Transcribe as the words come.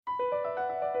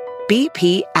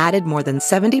BP added more than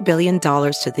 $70 billion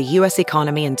to the U.S.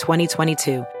 economy in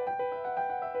 2022.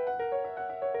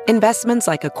 Investments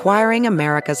like acquiring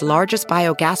America's largest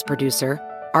biogas producer,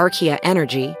 Archaea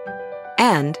Energy,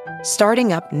 and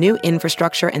starting up new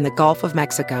infrastructure in the Gulf of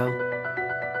Mexico.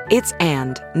 It's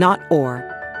and, not or.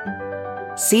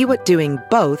 See what doing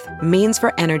both means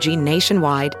for energy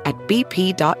nationwide at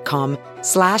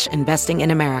bp.com/investing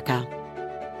in America.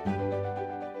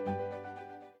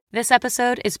 This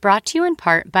episode is brought to you in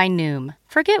part by Noom.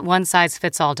 Forget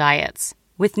one-size-fits-all diets.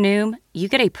 With Noom, you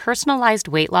get a personalized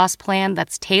weight loss plan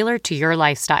that's tailored to your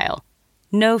lifestyle.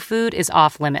 No food is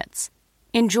off limits.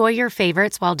 Enjoy your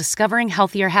favorites while discovering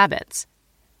healthier habits.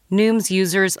 Noom's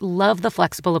users love the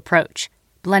flexible approach,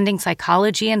 blending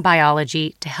psychology and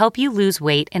biology to help you lose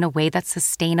weight in a way that's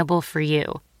sustainable for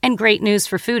you. And great news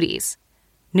for foodies.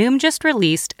 Noom just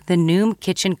released the Noom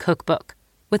Kitchen Cookbook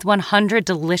with 100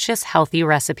 delicious, healthy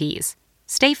recipes.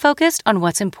 Stay focused on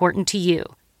what's important to you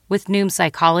with Noom's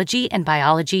psychology and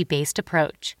biology-based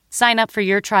approach. Sign up for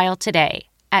your trial today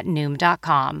at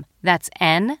Noom.com. That's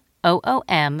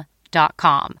NOOM.com.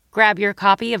 Grab your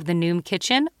copy of the Noom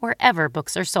Kitchen wherever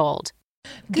books are sold.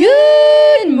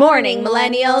 Good morning,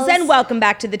 millennials, and welcome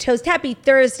back to The Toast. Happy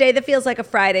Thursday. That feels like a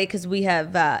Friday because we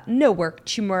have no work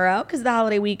tomorrow because of the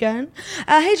holiday weekend.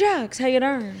 Hey, Jax, how you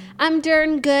doing? I'm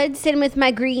doing good, sitting with my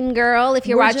green girl. If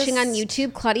you're watching on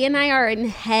YouTube, Claudia and I are in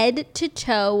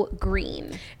head-to-toe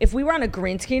green. If we were on a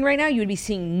green screen right now, you would be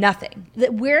seeing nothing.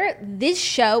 This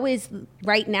show is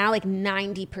right now like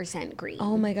 90% green.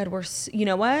 Oh my God, you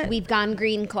know what? We've gone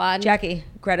green, Claude. Jackie,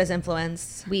 Greta's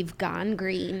influence. We've gone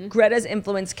green. Greta's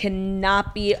influence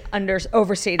cannot be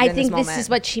overstated in this moment. I think this is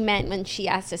what she meant when she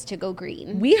asked us to go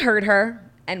green. We heard her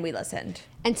and we listened.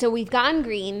 And so we've gone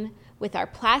green with our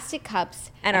plastic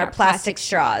cups and our plastic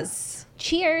straws.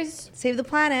 Cheers. Save the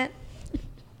planet.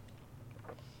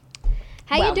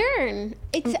 How you doing?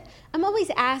 I'm always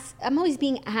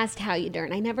being asked how you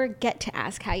doing. I never get to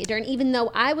ask how you doing, even though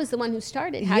I was the one who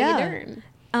started. How you doing?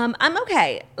 I'm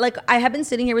okay. Like, I have been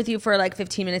sitting here with you for like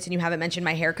 15 minutes and you haven't mentioned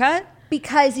my haircut.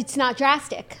 Because it's not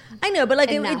drastic. I know, but like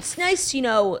it's nice,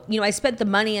 I spent the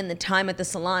money and the time at the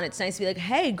salon. It's nice to be like,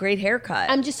 hey, great haircut.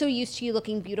 I'm just so used to you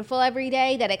looking beautiful every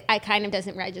day that I kind of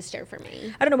doesn't register for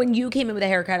me. I don't know, when you came in with a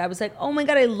haircut, I was like, oh my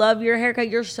God, I love your haircut.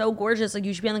 You're so gorgeous. Like,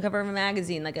 you should be on the cover of a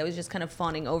magazine. Like, I was just kind of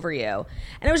fawning over you.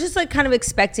 And I was just like kind of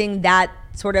expecting that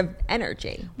sort of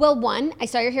energy. Well, one, I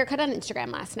saw your haircut on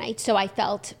Instagram last night, so I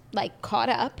felt like caught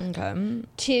up. Okay.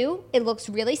 Two, it looks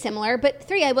really similar. But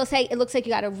three, I will say it looks like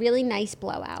you got a really nice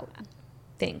blowout.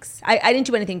 Thanks. I didn't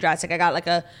do anything drastic. I got like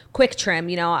a quick trim.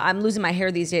 I'm losing my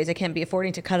hair these days. I can't be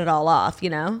affording to cut it all off,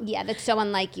 Yeah, that's so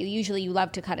unlike you. Usually you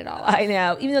love to cut it all off. I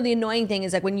know. Even though the annoying thing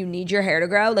is like when you need your hair to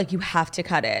grow, like you have to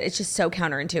cut it. It's just so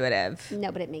counterintuitive.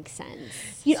 No, but it makes sense.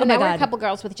 So now we're a couple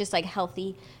girls with just like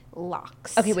healthy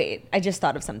locks. Okay, wait. I just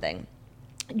thought of something.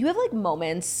 You have like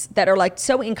moments that are like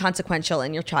so inconsequential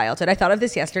in your childhood. I thought of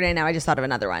this yesterday. Now I just thought of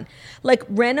another one. Like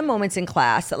random moments in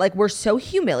class that like were so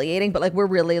humiliating, but like we're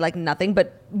really like nothing,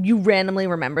 but you randomly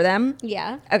remember them.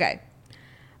 Yeah. Okay.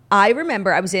 I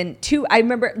remember I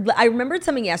remembered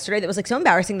something yesterday that was like so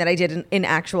embarrassing that I did in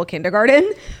actual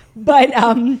kindergarten, but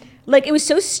like it was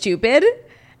so stupid.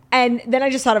 And then I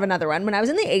just thought of another one. When I was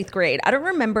in the 8th grade, I don't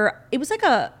remember, it was like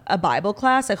a Bible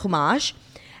class, like Chumash.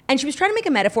 And she was trying to make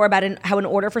a metaphor about how in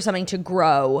order for something to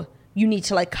grow, you need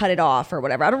to like cut it off or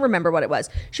whatever. I don't remember what it was.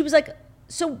 She was like,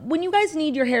 so when you guys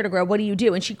need your hair to grow, what do you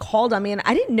do? And she called on me. And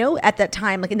I didn't know at that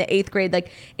time, like in the 8th grade,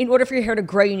 like in order for your hair to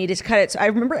grow, you needed to cut it. So I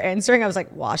remember answering, I was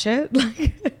like, wash it.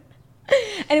 And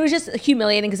it was just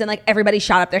humiliating because then like everybody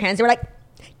shot up their hands. They were like,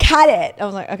 cut it. I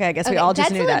was like, okay, I guess we all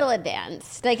just knew that. That's a little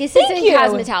advanced. Like this isn't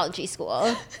cosmetology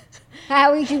school.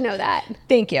 How would you know that?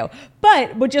 Thank you.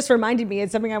 But what just reminded me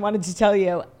is something I wanted to tell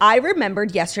you. I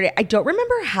remembered yesterday, I don't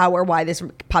remember how or why this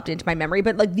popped into my memory,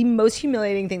 but like the most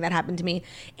humiliating thing that happened to me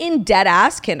in dead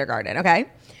ass kindergarten, okay?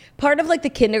 Part of like the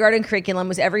kindergarten curriculum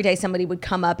was every day somebody would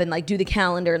come up and like do the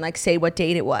calendar and like say what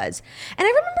date it was. And I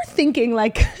remember thinking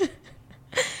like,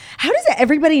 how does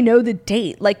everybody know the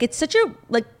date? Like it's such a,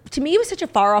 like to me it was such a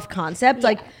far off concept. Yeah.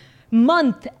 Like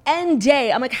month and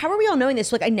day. I'm like, how are we all knowing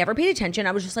this? Like I never paid attention.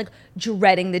 I was just like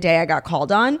dreading the day I got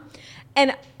called on.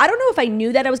 And I don't know if I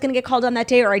knew that I was going to get called on that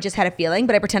day or I just had a feeling,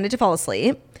 but I pretended to fall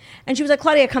asleep. And she was like,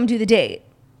 Claudia, come do the date.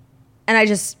 And I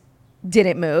just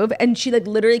didn't move. And she like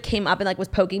literally came up and like was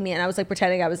poking me and I was like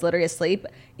pretending I was literally asleep,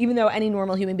 even though any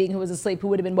normal human being who was asleep who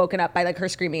would have been woken up by like her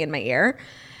screaming in my ear.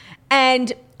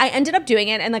 And I ended up doing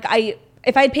it. And like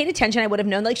if I had paid attention, I would have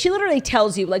known. Like, she literally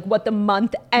tells you, like, what the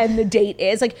month and the date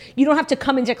is. Like, you don't have to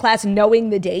come into class knowing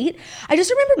the date. I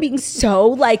just remember being so,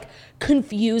 like,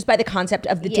 confused by the concept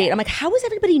of the date. I'm like, how is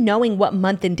everybody knowing what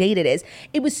month and date it is?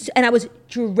 And I was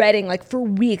dreading, like, for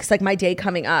weeks, like, my day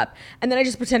coming up. And then I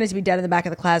just pretended to be dead in the back of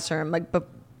the classroom. Like, but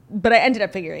I ended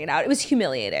up figuring it out. It was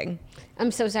humiliating. I'm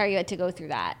so sorry you had to go through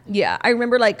that. Yeah. I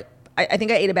remember, like, I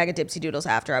think I ate a bag of Dipsy Doodles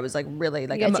after. I was like really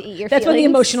like You had to eat your that's when the feelings.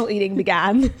 emotional eating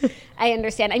began. I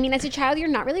understand. I mean, as a child, you're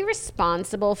not really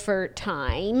responsible for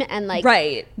time and like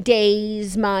Right.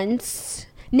 days, months.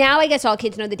 Now I guess all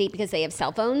kids know the date because they have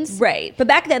cell phones. Right. But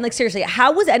back then, like seriously,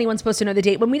 how was anyone supposed to know the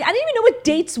date when I didn't even know what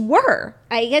dates were?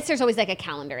 I guess there's always like a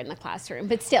calendar in the classroom,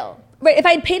 but still. Right. If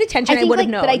I had paid attention, I would have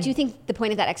known. But I do think the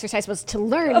point of that exercise was to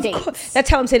learn Of dates. course. That's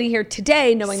how I'm sitting here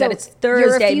today, knowing So that it's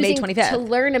Thursday, you're May refusing 25th. to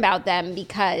learn about them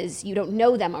because you don't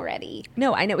know them already.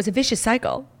 No, I know. It was a vicious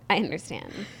cycle. I understand.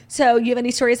 So you have any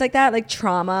stories like that? Like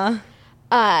trauma?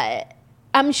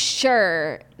 I'm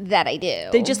sure that I do.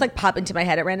 They just like pop into my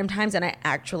head at random times and I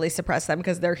actually suppress them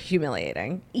because they're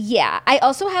humiliating. Yeah. I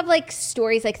also have like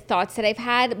stories, like thoughts that I've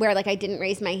had where like I didn't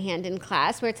raise my hand in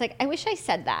class where it's like, I wish I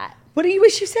said that. What do you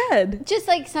wish you said? Just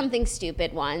like something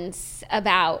stupid once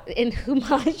about in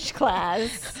Humash class.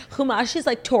 Humash is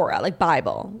like Torah, like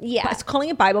Bible. Yeah. Calling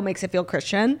it Bible makes it feel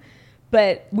Christian,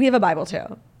 but we have a Bible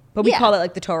too. But we Yeah. call it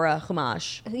like the Torah,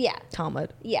 Humash, Yeah.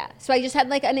 Talmud. Yeah. So I just had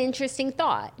like an interesting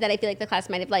thought that I feel like the class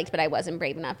might have liked, but I wasn't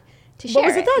brave enough to share. What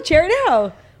was the thought? Share it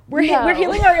now. We're No.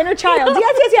 healing our inner child.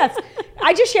 Yes.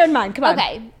 I just shared mine. Come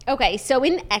on. Okay. So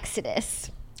in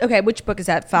Exodus, Okay, which book is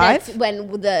that? 5? that's when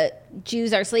the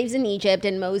Jews are slaves in Egypt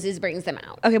and Moses brings them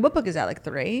out. Okay, what book is that? Like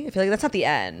 3? I feel like that's not the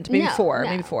end. Maybe No, 4. no.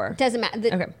 Maybe 4. Doesn't matter.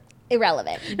 Okay.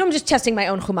 Irrelevant. No, I'm just testing my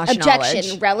own Chumash Objection.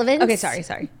 knowledge. Relevance. Okay,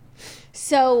 sorry.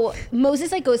 So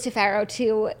Moses like goes to Pharaoh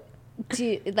to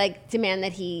like demand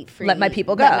that he Let my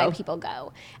people go. Let my people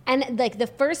go. And like the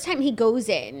first time he goes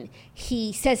in,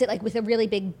 he says it like with a really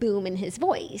big boom in his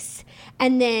voice.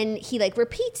 And then he like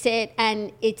repeats it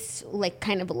and it's like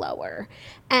kind of lower.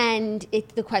 And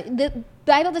the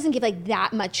Bible doesn't give like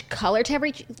that much color to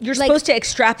every. You're like, supposed to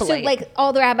extrapolate. So like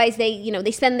all the rabbis,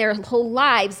 they spend their whole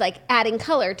lives like adding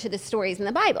color to the stories in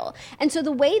the Bible. And so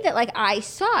the way that like I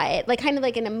saw it, like kind of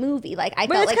like in a movie, like I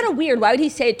But felt that's like kind of weird. Why would he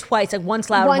say it twice? Like once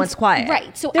loud and once quiet.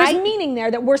 Right. So there's meaning there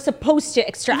that we're supposed to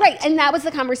extract. Right. And that was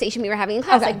the conversation we were having in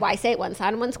class. Okay. Like why say it once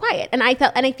loud and once quiet? And I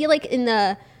feel like in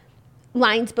the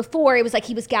lines before, it was like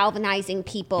he was galvanizing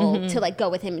people to like go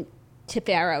with him to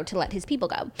Pharaoh to let his people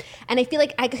go. And I feel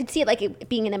like I could see it like it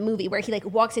being in a movie where he like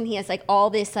walks in, he has like all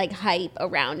this like hype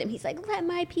around him. He's like, let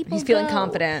my people He's feeling go.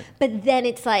 confident. But then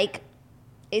it's like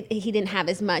he didn't have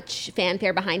as much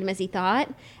fanfare behind him as he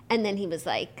thought. And then he was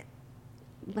like,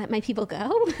 let my people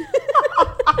go.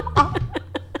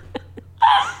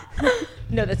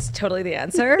 No, that's totally the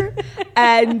answer.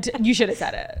 And you should have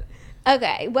said it.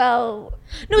 Okay, well,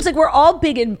 No, it's like we're all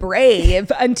big and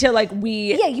brave until like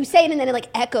we... yeah, you say it and then it like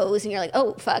echoes and you're like,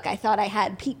 oh, fuck, I thought I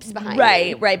had peeps behind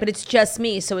me. Right. But it's just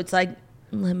me. So it's like,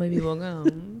 let my people go.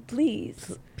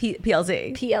 Please.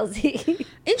 PLZ. PLZ.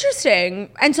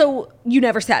 Interesting. And so you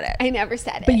never said it. I never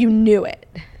said it. But you knew it.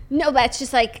 No, that's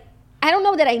just like, I don't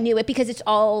know that I knew it because it's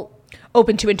all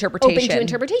Open to interpretation. open to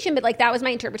interpretation, but like that was my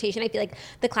interpretation. I feel like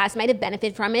the class might have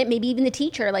benefited from it. Maybe even the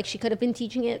teacher, like she could have been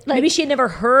teaching it. Like, Maybe she had never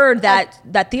heard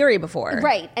that theory before.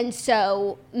 right. And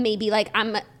so maybe like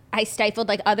I stifled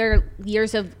like other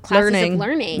years of classes of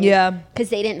learning. Yeah. Because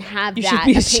they didn't have You that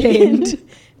should be opinion. ashamed.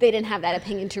 They didn't have that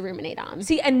opinion to ruminate on.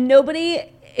 See, and nobody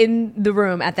in the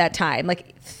room at that time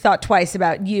like thought twice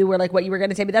about you or like what you were going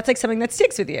to say, but that's like something that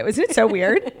sticks with you. Isn't it so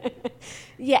weird?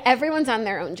 Yeah, everyone's on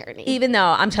their own journey. Even though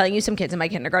I'm telling you, some kids in my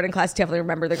kindergarten class definitely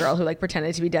remember the girl who like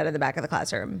pretended to be dead in the back of the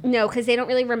classroom. No, because they don't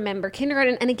really remember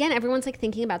kindergarten. And again, everyone's like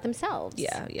thinking about themselves.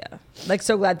 Yeah. Like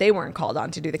so glad they weren't called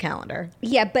on to do the calendar.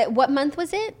 Yeah, but what month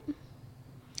was it?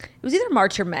 It was either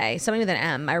March or May, something with an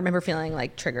M. I remember feeling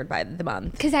like triggered by the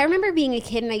month. Because I remember being a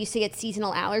kid and I used to get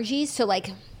seasonal allergies. So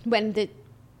like when the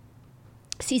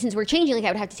seasons were changing, like I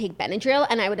would have to take Benadryl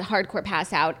and I would hardcore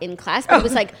pass out in class. But it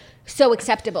was like so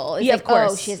acceptable. It's Yeah, like, of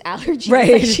course. oh, she has allergies.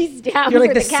 Right. Like, she's down You're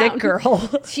like for the count. sick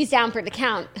girl. She's down for the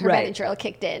count. Her Right. Benadryl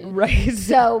kicked in. Right.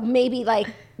 So maybe like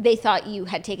they thought you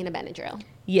had taken a Benadryl.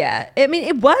 Yeah. I mean,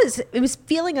 it was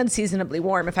feeling unseasonably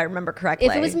warm, if I remember correctly.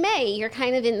 If it was May, you're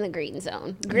kind of in the green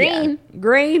zone. Green. Yeah.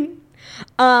 Green.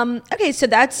 Okay, so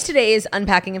that's today's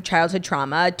unpacking of childhood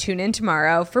trauma. Tune in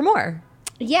tomorrow for more.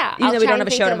 Yeah. Even though we don't have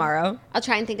a show tomorrow. I'll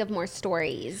try and think of more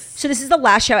stories. So this is the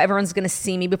last show everyone's going to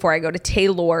see me before I go to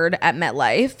Taylor at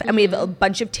MetLife. And we have a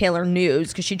bunch of Taylor news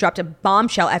because she dropped a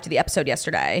bombshell after the episode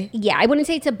yesterday. Yeah, I wouldn't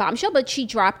say it's a bombshell, but she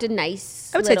dropped a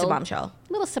nice I would say it's a bombshell.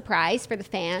 Little surprise for the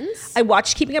fans. I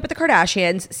watched Keeping Up with the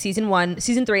Kardashians,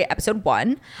 season 3, episode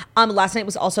 1. Last night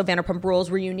was also Vanderpump Rules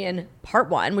reunion part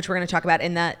 1, which we're going to talk about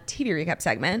in the TV recap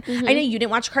segment. I know you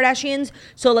didn't watch Kardashians,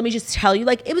 so let me just tell you,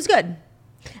 like, it was good.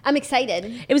 I'm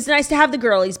excited. It was nice to have the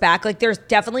girlies back. Like, there's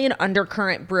definitely an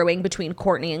undercurrent brewing between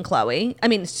Kourtney and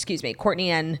Kourtney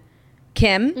and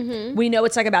Kim. We know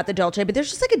it's like about the Dolce, but there's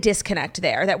just like a disconnect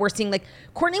there that we're seeing. Like,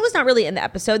 Kourtney was not really in the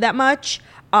episode that much.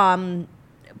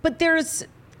 But there's,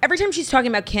 every time she's talking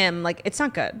about Kim, like, it's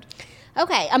not good.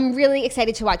 Okay, I'm really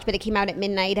excited to watch, but it came out at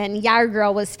midnight, and our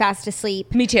girl was fast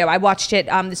asleep. Me too. I watched it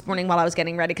this morning while I was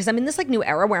getting ready because I'm in this like new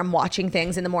era where I'm watching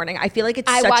things in the morning. I feel like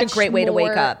it's such a great way to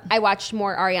wake up. I watched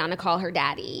more Ariana call her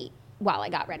daddy while I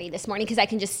got ready this morning because I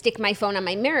can just stick my phone on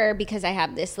my mirror because I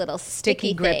have this little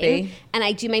sticky grippy thing, and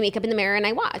I do my makeup in the mirror and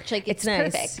I watch. Like, it's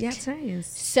nice. Perfect. Yeah, it's nice.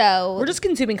 So we're just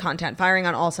consuming content, firing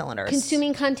on all cylinders.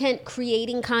 Consuming content,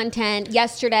 creating content.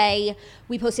 Yesterday,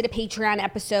 we posted a Patreon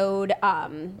episode,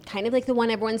 kind of like the one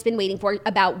everyone's been waiting for,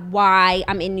 about why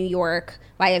I'm in New York,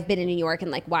 why I've been in New York, and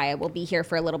like why I will be here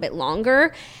for a little bit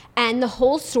longer. And the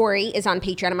whole story is on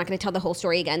Patreon. I'm not going to tell the whole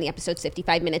story again. The episode's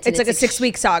 55 minutes. It's like a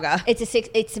 6-week saga.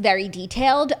 It's very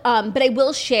detailed. But I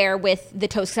will share with the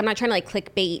toast, because I'm not trying to like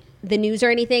clickbait the news or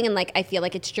anything, and like I feel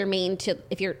like it's germane to,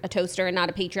 if you're a toaster and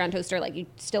not a Patreon toaster, like you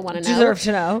still want to know. Deserve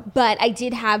to know. But I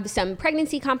did have some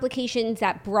pregnancy complications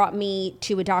that brought me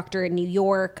to a doctor in New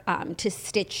York to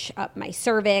stitch up my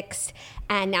cervix,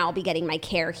 and now I'll be getting my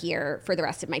care here for the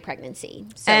rest of my pregnancy.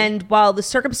 So, and while the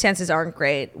circumstances aren't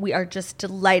great, we are just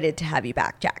delighted to have you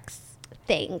back, Jax.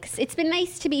 Thanks. It's been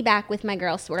nice to be back with my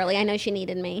girl Swirly. I know she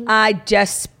needed me. I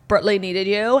desperately needed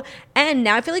you. And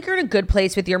now I feel like you're in a good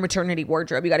place with your maternity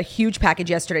wardrobe. You got a huge package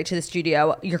yesterday to the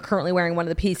studio. You're currently wearing one of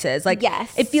the pieces. Like,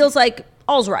 yes. It feels like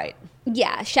all's right.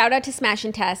 Yeah. Shout out to Smash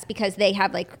and Tess because they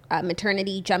have like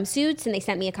maternity jumpsuits and they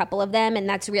sent me a couple of them. And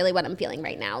that's really what I'm feeling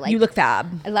right now. Like, you look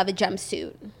fab. I love a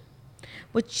jumpsuit.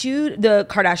 The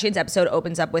Kardashians episode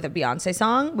opens up with a Beyonce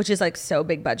song, which is like so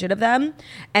big budget of them.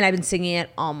 And I've been singing it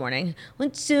all morning.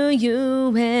 What do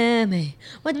you and me?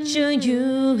 What do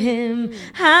you him?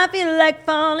 I feel like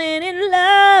falling in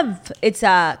love. It's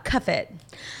Cuff It.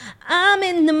 I'm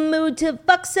in the mood to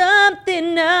fuck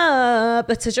something up.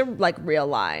 It's such a like real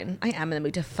line. I am in the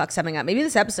mood to fuck something up. Maybe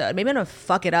this episode. Maybe I'm gonna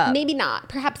fuck it up. Maybe not.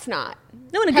 Perhaps not.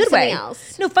 No, in a Perhaps good way. something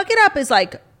else. No, fuck it up is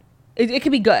like, it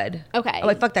could be good. Okay. Oh,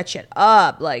 I fucked that shit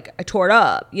up. Like, I tore it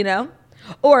up, you know?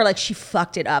 Or like she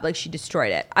fucked it up. Like she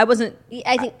destroyed it. I wasn't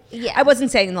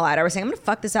saying the latter. I was saying, I'm gonna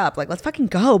fuck this up. Like, let's fucking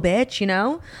go, bitch, you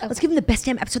know? Okay. Let's give them the best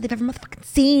damn episode they've ever motherfucking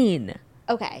seen.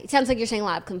 Okay. It sounds like you're saying a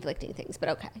lot of conflicting things, but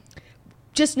okay.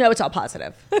 Just know it's all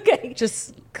positive. Okay.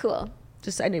 Just cool.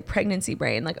 Just I need pregnancy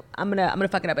brain. Like I'm gonna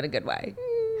fuck it up in a good way.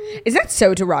 Is that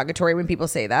so derogatory when people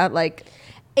say that? Like,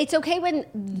 it's okay when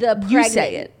the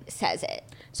pregnant says it.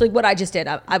 So like what I just did,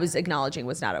 I was acknowledging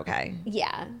was not okay.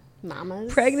 Yeah.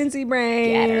 Mamas. Pregnancy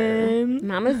brain. Get her.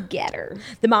 Mamas get her.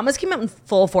 The mamas came out in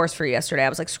full force for you yesterday. I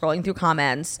was like scrolling through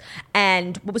comments,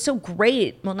 and what was so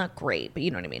great, well, not great, but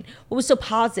you know what I mean. What was so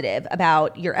positive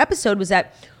about your episode was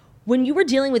that when you were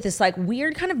dealing with this like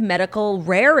weird kind of medical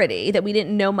rarity that we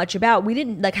didn't know much about, we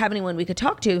didn't like have anyone we could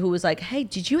talk to who was like, hey,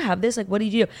 did you have this? Like, what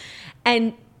did you do?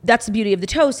 And that's the beauty of the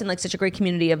Toast and like such a great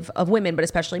community of women, but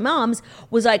especially moms,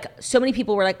 was like so many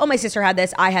people were like, oh, my sister had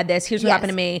this, I had this, here's what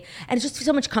happened to me. And it's just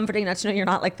so much comforting not to know you're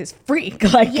not like this freak.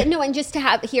 Like, yeah, no, and just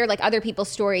to hear like other people's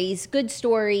stories, good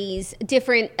stories,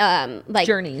 different like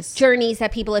journeys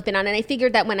that people have been on. And I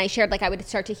figured that when I shared, like I would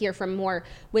start to hear from more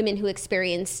women who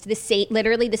experienced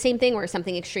literally the same thing or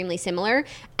something extremely similar.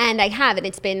 And I have, and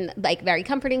it's been like very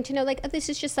comforting to know like, oh, this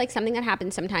is just like something that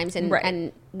happens sometimes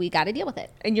and we got to deal with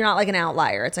it. And you're not like an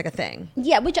outlier. It's like a thing.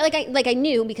 Yeah, which I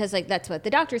knew because like that's what the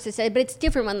doctors have said, but it's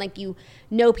different when like you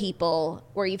know people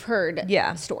or you've heard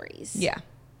stories. Yeah.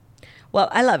 Well,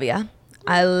 I love you.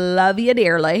 I love you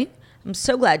dearly. I'm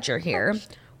so glad you're here.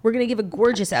 We're going to give a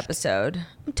gorgeous episode.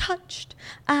 I'm touched.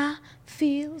 I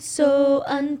feel so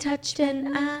untouched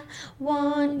and I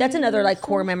want. That's another like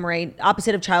core memory,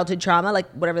 opposite of childhood trauma, like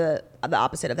whatever the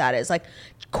opposite of that is, like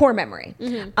core memory.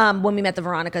 Mm-hmm. When we met the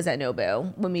Veronicas at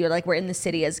Nobu, when we were in the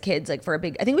city as kids, like for a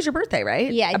big, I think it was your birthday,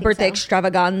 right? Yeah, I think birthday so.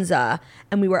 Extravaganza,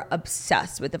 and we were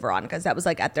obsessed with the Veronicas. That was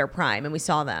like at their prime, and we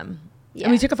saw them. Yeah.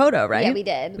 And we took a photo, right? Yeah, we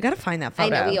did. We got to find that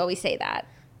photo. I know, we always say that.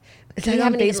 It's like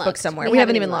on Facebook somewhere. We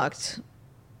haven't even looked.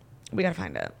 We got to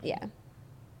find it. Yeah.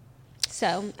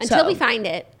 So until we find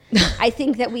it, I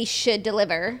think that we should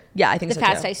deliver I think the so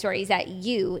Fast too. Five stories that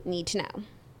you need to know.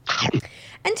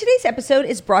 And today's episode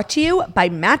is brought to you by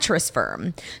Mattress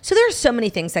Firm. So there are so many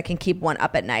things that can keep one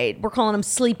up at night. We're calling them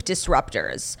sleep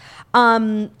disruptors.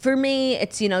 For me,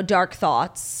 it's, dark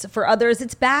thoughts. For others,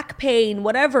 it's back pain,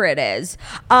 whatever it is.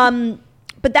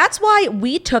 But that's why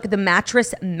we took the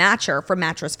Mattress Matcher from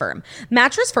Mattress Firm.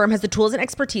 Mattress Firm has the tools and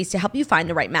expertise to help you find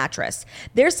the right mattress.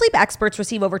 Their sleep experts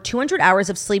receive over 200 hours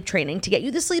of sleep training to get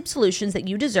you the sleep solutions that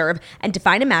you deserve and to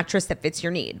find a mattress that fits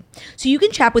your need. So you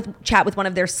can chat with one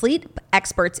of their sleep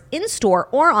experts in store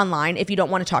or online if you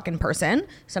don't want to talk in person.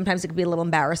 Sometimes it can be a little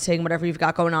embarrassing, whatever you've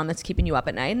got going on that's keeping you up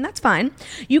at night, and that's fine.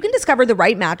 You can discover the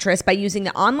right mattress by using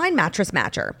the online Mattress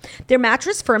Matcher. Their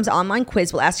Mattress Firm's online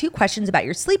quiz will ask you questions about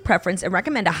your sleep preference and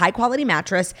recommend a high-quality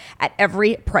mattress at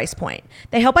every price point.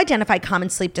 They help identify common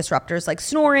sleep disruptors like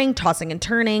snoring, tossing and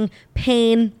turning,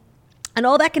 pain, and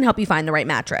all that can help you find the right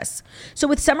mattress. So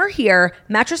with summer here,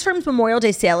 Mattress Firm's Memorial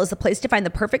Day sale is the place to find the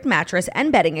perfect mattress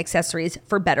and bedding accessories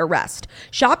for better rest.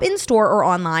 Shop in-store or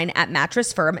online at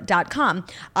mattressfirm.com.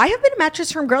 I have been a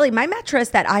Mattress Firm girly. My mattress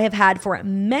that I have had for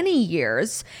many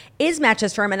years is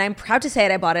Mattress Firm, and I'm proud to say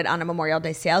it. I bought it on a Memorial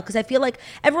Day sale because I feel like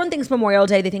everyone thinks Memorial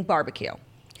Day, they think barbecue.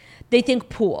 They think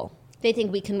pool. They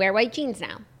think we can wear white jeans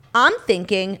now. I'm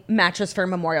thinking Mattress Firm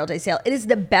Memorial Day sale. It is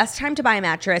the best time to buy a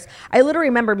mattress. I literally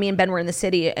remember me and Ben were in the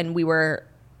city and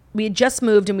we had just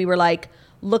moved and we were like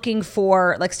looking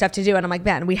for like stuff to do. And I'm like,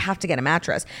 Ben, we have to get a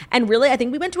mattress. And really, I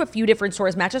think we went to a few different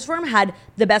stores. Mattress Firm had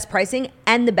the best pricing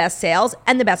and the best sales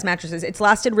and the best mattresses. It's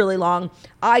lasted really long.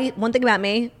 One thing about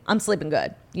me, I'm sleeping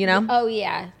good, Oh,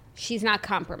 yeah. She's not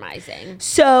compromising.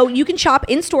 So you can shop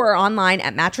in-store or online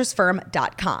at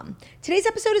mattressfirm.com. Today's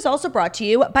episode is also brought to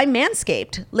you by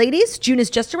Manscaped. Ladies, June is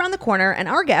just around the corner, and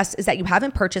our guess is that you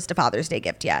haven't purchased a Father's Day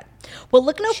gift yet. Well,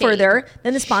 look no further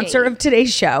than the sponsor of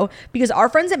today's show, because our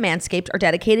friends at Manscaped are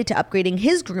dedicated to upgrading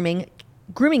his grooming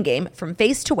game from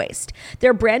face to waist.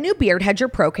 Their brand new Beard Hedger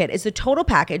Pro Kit is the total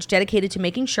package dedicated to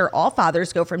making sure all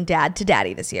fathers go from dad to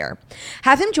daddy this year.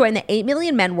 Have him join the 8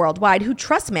 million men worldwide who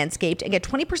trust Manscaped and get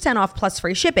 20% off plus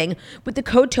free shipping with the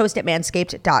code TOAST at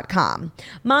manscaped.com.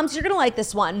 Moms, you're going to like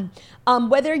this one.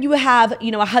 Whether you have,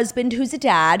 a husband who's a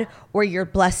dad or you're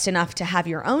blessed enough to have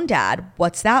your own dad,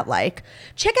 what's that like?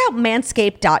 Check out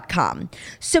manscaped.com.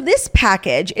 So this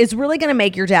package is really going to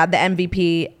make your dad the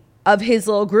MVP of his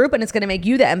little group, and it's going to make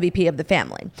you the MVP of the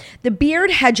family. The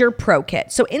Beard Hedger Pro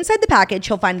Kit. So inside the package,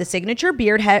 he'll find the signature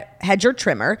Beard Hedger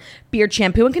trimmer, beard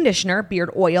shampoo and conditioner,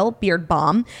 beard oil, beard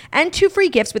balm, and 2 free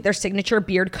gifts with their signature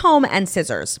beard comb and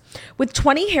scissors. With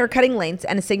 20 hair cutting lengths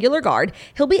and a singular guard,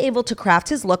 he'll be able to craft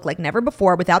his look like never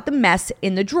before without the mess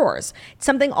in the drawers. It's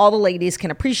something all the ladies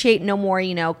can appreciate. No more,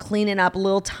 cleaning up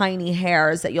little tiny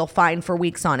hairs that you'll find for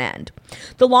weeks on end.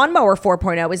 The Lawnmower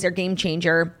 4.0 is their game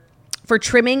changer for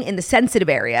trimming in the sensitive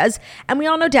areas. And we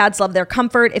all know dads love their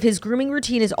comfort. If his grooming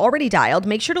routine is already dialed,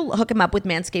 make sure to hook him up with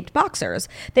Manscaped boxers.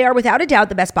 They are without a doubt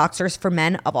the best boxers for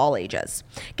men of all ages.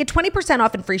 Get 20%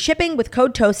 off and free shipping with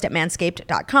code TOAST at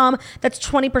manscaped.com. That's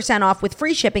 20% off with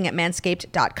free shipping at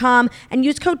manscaped.com and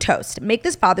use code TOAST. Make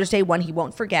this Father's Day one he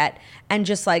won't forget and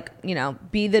just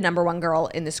be the number one girl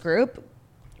in this group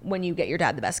when you get your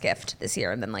dad the best gift this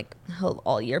year. And then he'll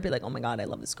all year be like, oh my God, I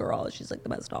love this girl. She's like the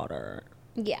best daughter.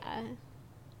 Yeah.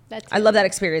 I love that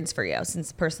experience for you,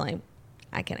 since personally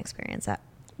I can experience that.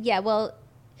 Yeah, well,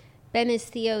 Ben is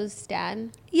Theo's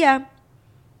dad. Yeah.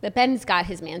 But Ben's got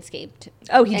his Manscaped.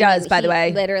 Oh, he does, by the way.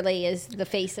 He literally is the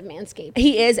face of Manscaped.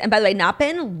 He is. And by the way, not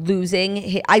Ben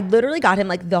losing. I literally got him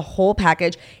the whole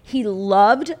package. He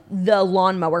loved the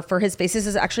lawnmower for his face. This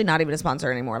is actually not even a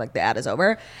sponsor anymore. The ad is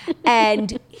over.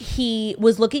 And he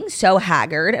was looking so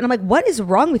haggard. And I'm like, what is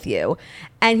wrong with you?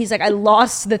 And he's like, I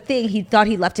lost the thing. He thought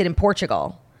he left it in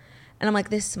Portugal. And I'm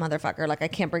like, this motherfucker, I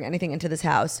can't bring anything into this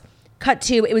house. Cut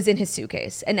to, it was in his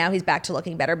suitcase, and now he's back to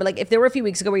looking better. But if there were a few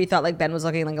weeks ago where you thought Ben was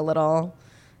looking a little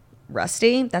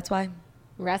rusty, that's why.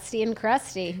 Rusty and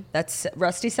crusty. That's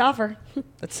Rusty Soffer.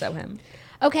 That's so him.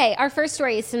 Okay, our first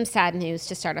story is some sad news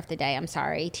to start off the day. I'm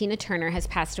sorry. Tina Turner has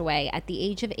passed away at the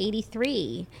age of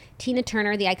 83. Tina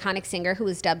Turner, the iconic singer who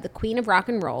was dubbed the Queen of Rock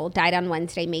and Roll, died on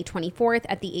Wednesday, May 24th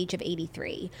at the age of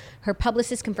 83. Her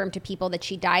publicist confirmed to People that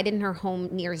she died in her home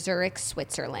near Zurich,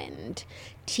 Switzerland.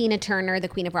 Tina Turner, the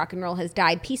Queen of Rock and Roll, has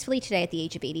died peacefully today at the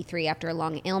age of 83 after a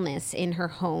long illness in her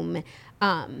home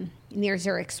near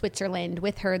Zurich, Switzerland.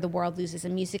 With her, the world loses a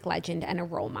music legend and a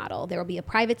role model. There will be a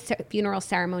private funeral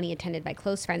ceremony attended by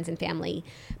close friends and family.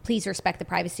 Please respect the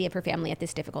privacy of her family at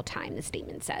this difficult time, the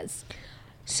statement says.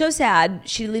 So sad.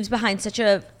 She leaves behind such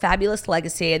a fabulous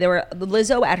legacy.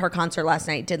 Lizzo at her concert last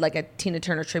night did a Tina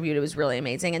Turner tribute. It was really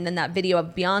amazing. And then that video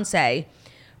of Beyonce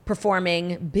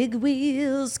performing Big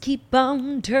Wheels Keep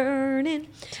on Turning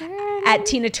at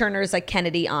Tina Turner's like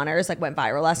Kennedy Honors, like went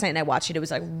viral last night, and I watched it. It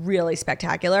was like really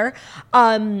spectacular.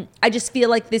 I just feel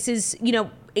like this is,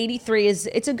 83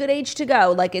 it's a good age to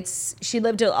go. Like she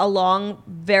lived a long,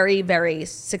 very, very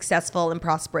successful and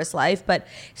prosperous life, but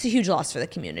it's a huge loss for the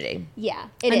community. Yeah,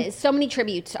 it is. So many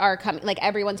tributes are coming. Like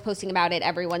everyone's posting about it.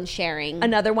 Everyone's sharing.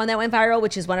 Another one that went viral,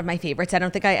 which is one of my favorites, I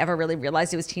don't think I ever really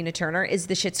realized it was Tina Turner, is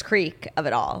the Schitt's Creek of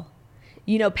it all.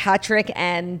 Patrick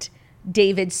and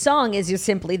David's song is "You're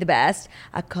Simply the Best."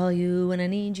 I call you when I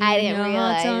need you. I didn't your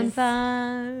realize. Heart's on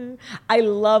fire. I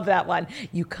love that one.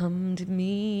 You come to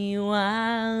me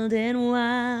wild and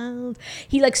wild.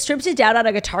 He like strips it down on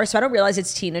a guitar, so I don't realize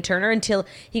it's Tina Turner until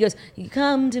he goes, "You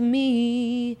come to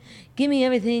me, give me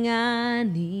everything I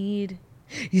need.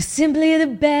 You're simply the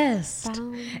best."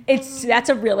 That's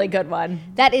a really good one.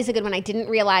 That is a good one. I didn't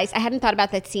realize. I hadn't thought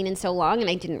about that scene in so long, and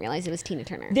I didn't realize it was Tina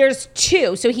Turner. There's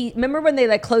two. So remember when they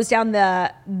like closed down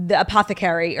the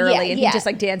apothecary early, and he just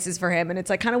like dances for him, and it's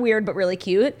like kind of weird but really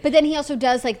cute. But then he also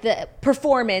does like the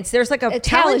performance. There's like a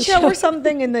talent show or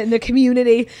something in the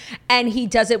community, and he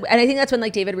does it. And I think that's when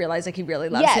like David realized like he really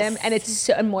loves him, and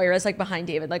and Moira's like behind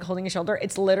David, like holding his shoulder.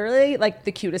 It's literally like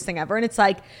the cutest thing ever, and it's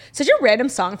like such a random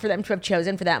song for them to have chosen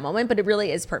for that moment, but it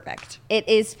really is perfect. It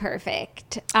is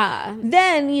perfect.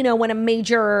 Then, when a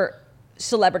major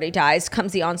celebrity dies,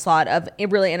 comes the onslaught of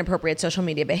really inappropriate social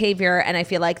media behavior. And I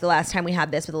feel like the last time we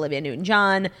had this with Olivia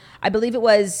Newton-John, I believe it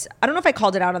was, I don't know if I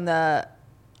called it out on the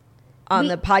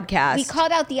podcast. We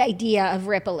called out the idea of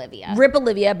Rip Olivia. Rip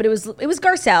Olivia, but it was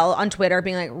Garcelle on Twitter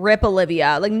being like, Rip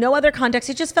Olivia. Like no other context.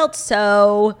 It just felt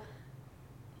so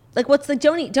like, what's the,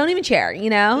 don't even share,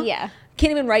 Yeah.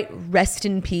 Can't even write rest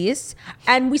in peace.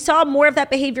 And we saw more of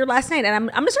that behavior last night. And I'm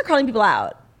going to start calling people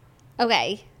out.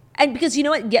 Okay. And because you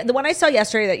know what? Yeah, the one I saw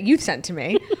yesterday that you sent to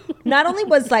me, not only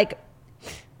was like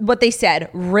what they said,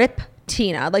 rip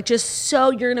Tina, like just so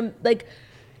you're going to like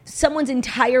someone's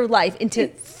entire life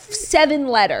into 7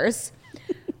 letters.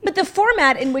 But the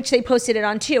format in which they posted it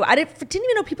on too, I didn't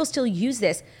even know people still use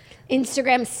this.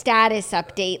 Instagram status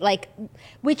update, like,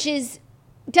 which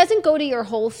doesn't go to your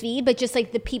whole feed, but just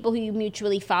like the people who you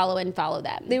mutually follow and follow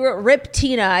them. They were Rip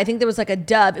Tina. I think there was like a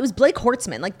dove. It was Blake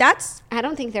Hortzman. Like that's. I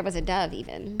don't think there was a dove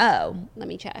even. Oh. Let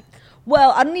me check.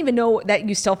 Well, I don't even know that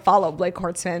you still follow Blake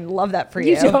Hortzman. Love that for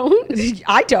you. You don't?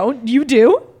 I don't. You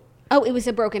do? Oh, it was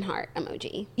a broken heart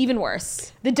emoji. Even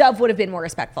worse. The dove would have been more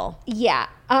respectful. Yeah.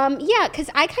 Yeah, because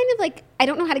I kind of like, I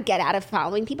don't know how to get out of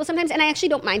following people sometimes. And I actually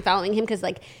don't mind following him because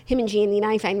like him and Gianni and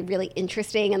I find really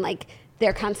interesting and like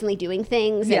they're constantly doing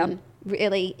things and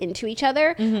really into each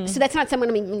other. Mm-hmm. So that's not someone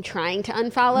I'm even trying to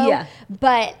unfollow. Yeah.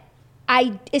 But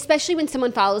especially when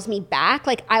someone follows me back,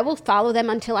 like I will follow them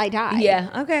until I die.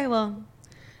 Yeah. Okay. Well,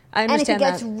 I understand that.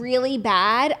 And if it gets really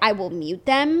bad, I will mute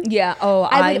them. Yeah. Oh,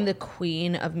 I'm the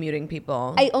queen of muting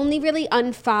people. I only really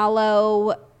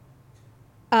unfollow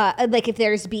like if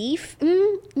there's beef.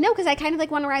 No, because I kind of like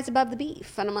want to rise above the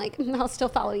beef. And I'm like, I'll still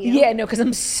follow you. Yeah, no, because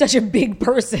I'm such a big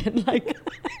person.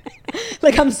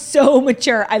 Like I'm so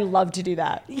mature. I love to do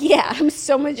that. Yeah, I'm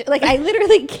so much like I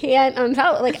literally can't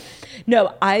unfollow. Like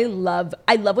no, I love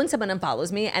when someone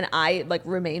unfollows me and I like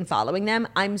remain following them.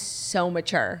 I'm so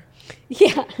mature.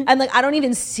 Yeah. And like I don't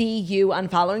even see you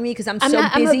unfollowing me because I'm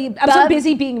so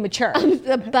busy being mature. I'm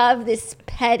above this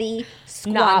petty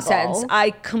squabble. Nonsense. I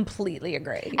completely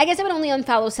agree. I guess I would only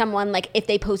unfollow someone like if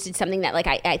they posted something that like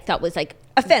I thought was like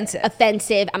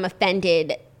offensive. I'm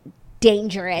offended,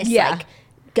 dangerous. Yeah. Like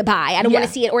goodbye. I don't want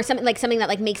to see it, or something that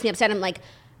like makes me upset. I'm like,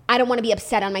 I don't want to be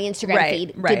upset on my Instagram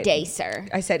feed. Right. Good day, sir.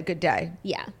 I said good day.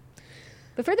 Yeah.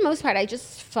 But for the most part, I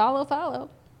just follow.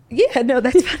 Yeah, no,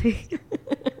 that's funny.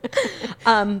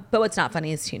 But what's not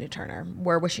funny is Tina Turner.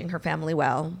 We're wishing her family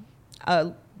well.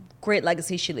 A great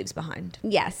legacy she leaves behind.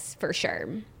 Yes, for sure.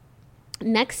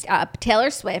 Next up,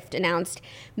 Taylor Swift announced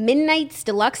Midnight's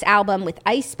deluxe album with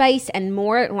Ice Spice and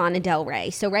more Lana Del Rey.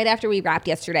 So right after we wrapped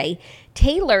yesterday,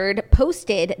 Taylor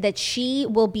posted that she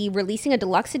will be releasing a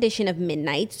deluxe edition of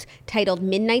Midnight's titled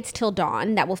Midnight's Till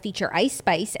Dawn that will feature Ice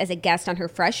Spice as a guest on her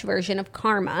fresh version of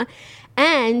Karma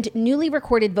and newly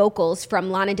recorded vocals from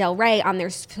Lana Del Rey on their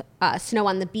Snow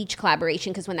on the Beach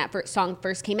collaboration, because when that song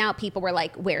first came out, people were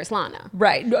like, where's Lana?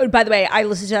 Right. By the way, I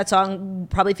listened to that song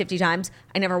probably 50 times.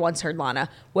 I never once heard Lana.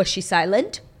 Was she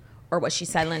silent or was she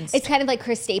silenced? It's kind of like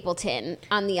Chris Stapleton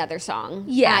on the other song.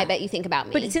 Yeah. I Bet You Think About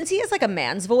Me. But since he has like a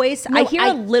man's voice, I hear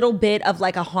a little bit of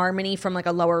like a harmony from like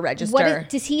a lower register.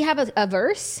 Does he have a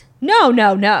verse?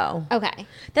 No. Okay.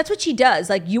 That's what she does.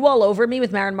 Like You All Over Me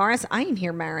with Maren Morris. I ain't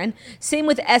hear Maren. Same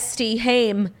with Esty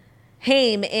Haim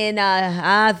in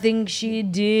I Think She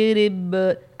Did It,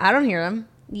 but I don't hear him.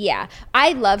 Yeah.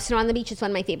 I love Snow on the Beach. It's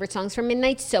one of my favorite songs from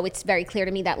Midnight, so it's very clear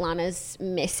to me that Lana's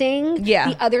missing.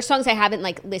 Yeah. The other songs I haven't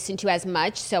like listened to as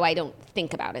much, so I don't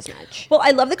think about as much. Well,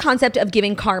 I love the concept of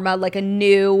giving Karma like a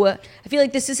new, I feel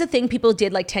like this is a thing people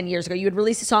did like 10 years ago. You would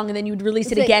release a song and then you would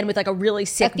release it again with like a really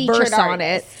sick verse on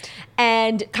it.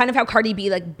 And kind of how Cardi B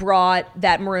like brought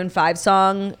that Maroon 5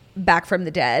 song back from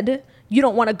the dead. You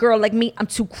don't want a girl like me, I'm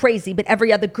too crazy, but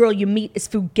every other girl you meet is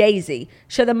fugazi.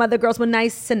 Sure, them other girls were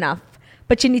nice enough,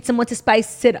 but you need someone to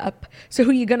spice it up. So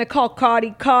who you gonna call?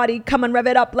 Cardi, Cardi, come and rev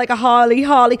it up like a Harley,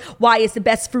 Harley. Why is the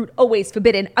best fruit always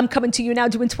forbidden? I'm coming to you now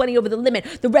doing 20 over the limit.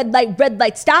 The red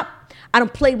light, stop. I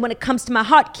don't play when it comes to my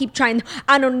heart, keep trying.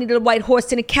 I don't need a white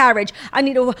horse in a carriage. I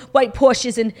need a white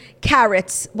Porsches and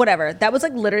carrots, whatever. That was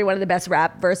like literally one of the best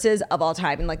rap verses of all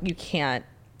time. And like, you can't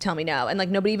tell me no. And like,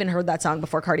 nobody even heard that song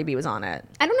before Cardi B was on it.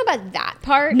 I don't know about that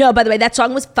part. No, by the way, that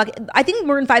song was fucking, I think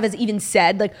Maroon 5 has even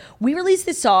said, like, we released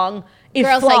this song, it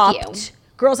Girls flopped. Like You.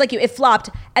 Girls Like You, it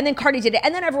flopped, and then Cardi did it,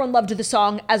 and then everyone loved the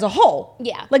song as a whole.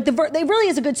 Yeah. Like, they really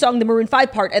is a good song, the Maroon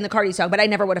 5 part and the Cardi song, but I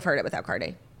never would have heard it without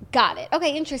Cardi. Got it.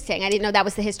 Okay, interesting. I didn't know that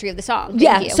was the history of the song.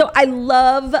 Thank you. You. So I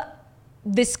love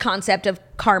this concept of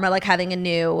Karma, like, having a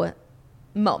new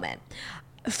moment.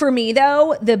 For me,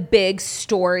 though, the big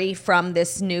story from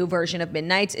this new version of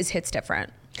Midnights is Hits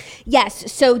Different.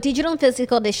 Yes, so digital and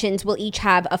physical editions will each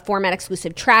have a format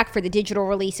exclusive track. For the digital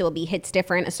release, it will be Hits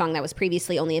Different, a song that was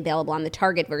previously only available on the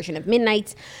Target version of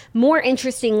Midnights. More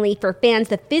interestingly for fans,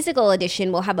 the physical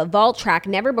edition will have a vault track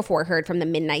never before heard from the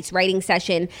Midnights writing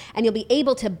session, and you'll be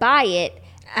able to buy it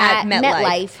at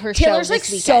MetLife, her Taylor's show like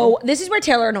this weekend. so. This is where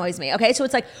Taylor annoys me. Okay, so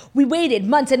it's like we waited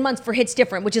months and months for Hits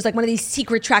Different, which is like one of these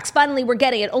secret tracks. Finally, we're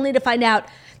getting it, only to find out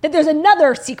that there's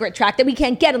another secret track that we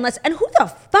can't get unless. And who the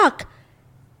fuck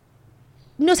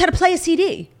knows how to play a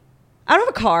CD? I don't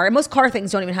have a car, and most car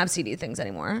things don't even have CD things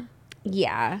anymore.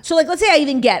 Yeah. So like, let's say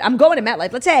I'm going to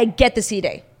MetLife. Let's say I get the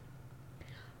CD.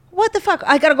 What the fuck?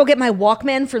 I gotta go get my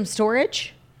Walkman from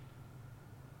storage.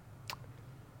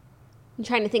 I'm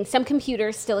trying to think. Some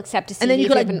computers still accept a CD. And then you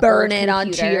if could have like an burn old it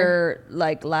onto computer. your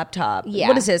like laptop. Yeah.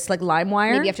 What is this? Like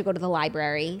LimeWire? Maybe you have to go to the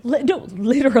library. No,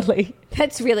 literally.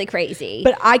 That's really crazy.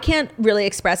 But I can't really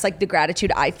express like the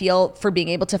gratitude I feel for being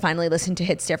able to finally listen to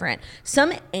Hits Different.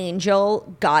 Some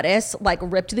angel goddess like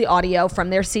ripped the audio from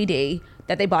their CD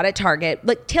that they bought at Target.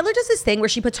 Like Taylor does this thing where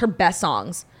she puts her best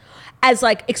songs as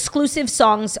like exclusive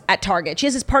songs at Target. She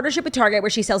has this partnership with Target where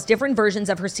she sells different versions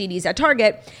of her CDs at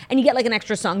Target, and you get like an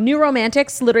extra song. New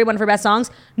Romantics, literally one of her best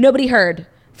songs, nobody heard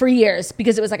for years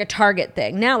because it was like a Target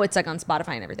thing. Now it's like on Spotify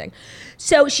and everything.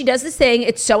 So she does this thing.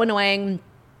 It's so annoying.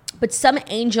 But some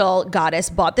angel goddess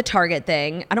bought the Target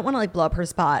thing. I don't want to like blow up her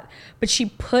spot, but she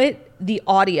put the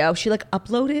audio, she like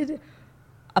uploaded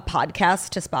a podcast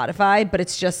to Spotify, but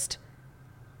it's just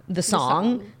the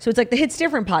song. So it's like the Hits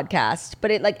Different podcast, but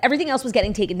it like everything else was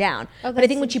getting taken down. Oh, but I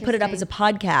think when she put it up as a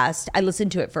podcast, I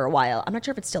listened to it for a while. I'm not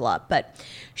sure if it's still up, but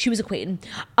she was a queen.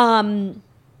 And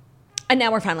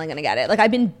now we're finally gonna get it. Like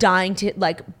I've been dying to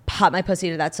like pop my pussy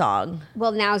to that song.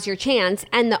 Well, now's your chance.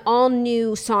 And the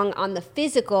all-new song on the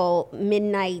physical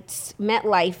Midnight's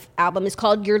MetLife album is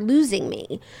called You're Losing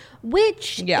Me,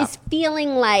 which is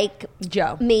feeling like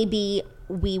Joe. Maybe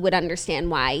we would understand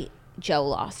why Joe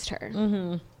lost her.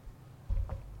 Mm-hmm.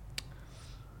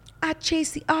 I chase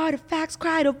the artifacts,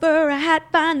 cried over a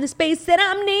hat, find the space that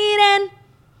I'm needing.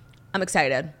 I'm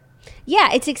excited.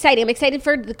 Yeah, it's exciting. I'm excited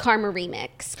for the Karma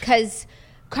remix because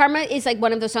Karma is like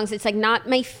one of those songs. It's like not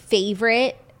my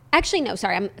favorite. Actually, no,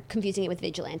 sorry. I'm confusing it with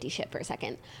Vigilante shit for a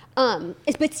second.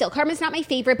 But still, Karma's not my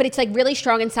favorite, but it's like really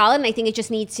strong and solid. And I think it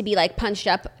just needs to be like punched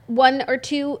up one or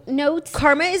two notes.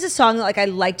 Karma is a song that like I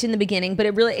liked in the beginning, but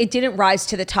it didn't rise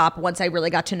to the top once I really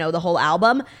got to know the whole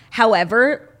album.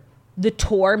 However, the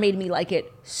tour made me like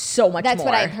it so much more. That's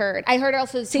what I heard. I heard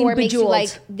also the Same tour makes you Bejeweled.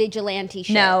 like Vigilante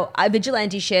shit. No,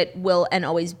 Vigilante shit will and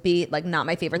always be like not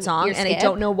my favorite song. Your And I skip?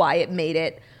 don't know why it made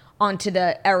it onto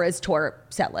the Eras tour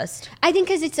set list. I think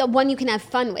because it's a one you can have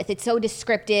fun with. It's so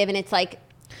descriptive and it's like...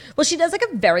 Well, she does like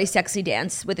a very sexy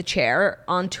dance with a chair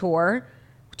on tour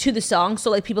to the song. So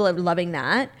like people are loving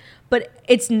that. But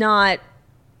it's not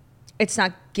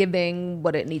giving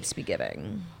what it needs to be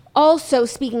giving. Also,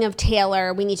 speaking of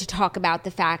Taylor, we need to talk about the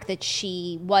fact that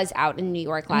she was out in New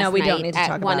York last night. No, we don't need to at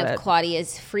talk one about of it.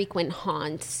 Claudia's frequent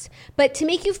haunts. But to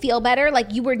make you feel better,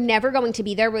 like you were never going to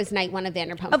be there was night one of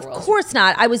Vanderpump Of Rules. course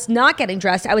not. I was not getting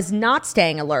dressed. I was not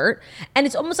staying alert. And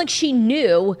it's almost like she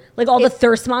knew like all the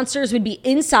thirst monsters would be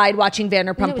inside watching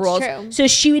Vanderpump No, it's Rules. true. So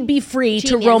she would be free to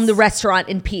Genius. roam the restaurant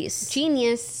in peace.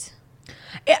 Genius.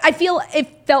 I feel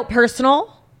it felt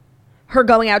personal. Her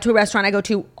going out to a restaurant I go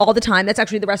to all the time. That's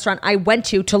actually the restaurant I went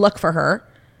to look for her.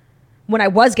 when I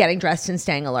was getting dressed and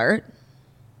staying alert.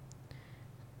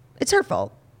 It's her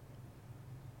fault.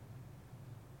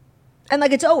 And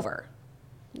like, it's over.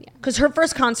 Yeah. Because her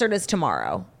first concert is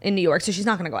tomorrow in New York, so she's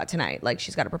not going to go out tonight. Like,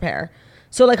 she's got to prepare.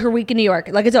 So like, her week in New York,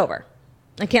 like, it's over.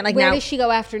 I can't like Where now. does she go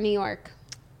after New York?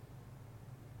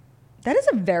 That is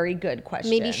a very good question.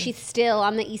 Maybe she's still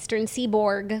on the Eastern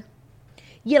Seaboard.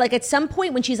 Yeah, like at some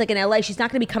point when she's like in LA, she's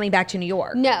not going to be coming back to New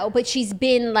York. No, but she's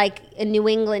been like a New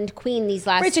England queen these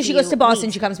last Right, so she few goes to Boston,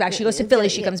 weeks. she comes back. She goes to Philly,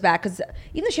 she comes back. Because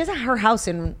even though she has her house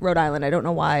in Rhode Island, I don't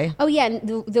know why. Oh, yeah.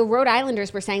 And the Rhode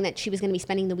Islanders were saying that she was going to be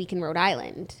spending the week in Rhode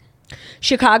Island.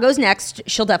 Chicago's next.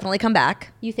 She'll definitely come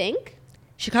back. You think?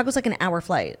 Chicago's like an hour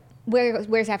flight.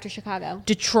 Where's after Chicago?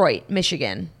 Detroit,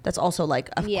 Michigan. That's also like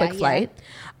a Yeah, quick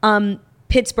flight.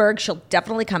 Pittsburgh, she'll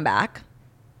definitely come back.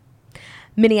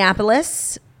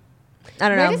 Minneapolis, I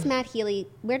don't know. Where does Matt Healy,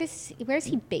 where's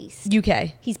he based?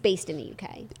 UK. He's based in the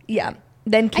UK. Yeah.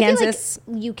 Then Kansas.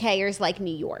 I feel like UKers like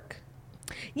New York.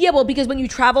 Yeah, well, because when you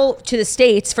travel to the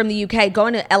States from the UK,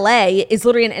 going to LA is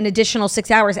literally an additional 6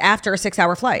 hours after a 6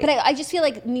 hour flight. But I just feel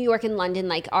like New York and London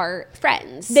like are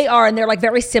friends. They are, and they're like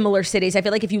very similar cities. I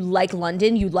feel like if you like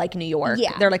London, you like New York.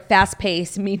 Yeah. They're like fast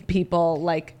paced, meet people,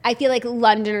 like. I feel like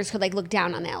Londoners could like look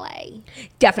down on LA.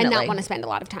 Definitely. And not want to spend a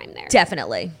lot of time there.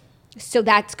 Definitely. So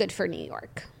that's good for New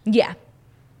York. Yeah.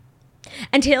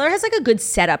 And Taylor has like a good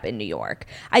setup in New York.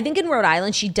 I think in Rhode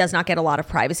Island, she does not get a lot of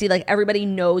privacy. Like everybody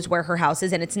knows where her house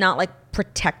is and it's not like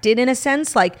protected in a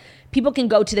sense. Like people can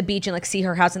go to the beach and like see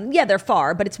her house and yeah, they're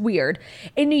far, but it's weird.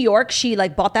 In New York, she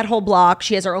like bought that whole block.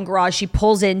 She has her own garage. She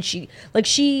pulls in. She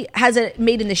has it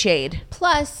made in the shade.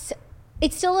 Plus,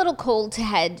 it's still a little cold to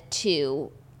head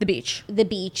to The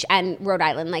beach. And Rhode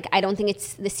Island. Like, I don't think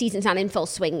the season's not in full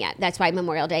swing yet. That's why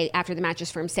Memorial Day, after the Mattress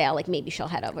Firm sale, like maybe she'll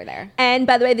head over there. And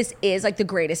by the way, this is like the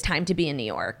greatest time to be in New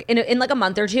York. In like a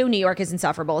month or two, New York is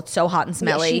insufferable. It's so hot and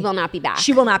smelly. Yeah, she will not be back.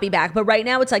 She will not be back. But right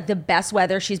now, it's like the best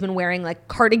weather. She's been wearing like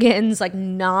cardigans, like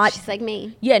not. She's like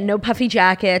me. Yeah, no puffy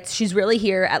jackets. She's really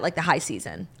here at like the high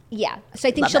season. Yeah. So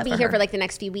I think Love she'll that be for here her. for like the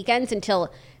next few weekends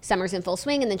until summer's in full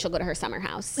swing, and then she'll go to her summer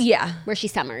house. Yeah. Where she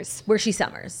summers. Where she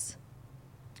summers.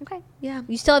 Okay. Yeah.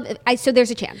 You still have, so there's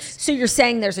a chance. So you're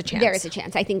saying there's a chance? There is a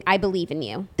chance. I believe in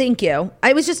you. Thank you.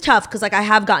 I was just tough because like I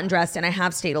have gotten dressed and I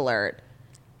have stayed alert.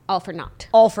 All for naught.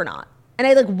 All for naught. And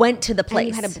I like went to the And place.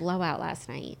 you had a blowout last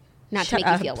night. Not Shut to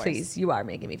make up, you feel worse. please. You are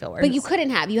making me feel worse. But you couldn't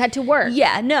have. You had to work.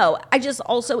 Yeah, no. I just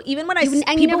also, even when and you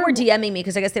people never- were DMing me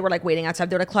because I guess they were like waiting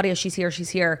outside. They were like, Claudia, she's here, she's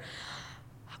here.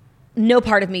 No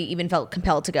part of me even felt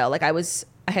compelled to go. Like I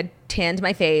had tanned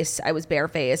my face. I was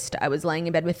barefaced. I was laying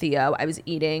in bed with Theo. I was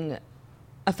eating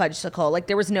a fudgesicle. Like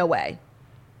there was no way.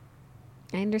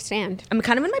 I understand. I'm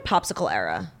kind of in my popsicle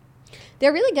era.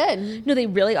 They're really good. No, they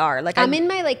really are. Like I'm in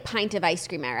my like pint of ice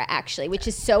cream era actually, which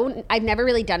is so I've never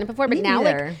really done it before, but Me now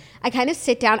neither. like I kind of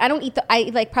sit down. I don't eat I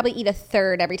like probably eat a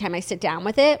third every time I sit down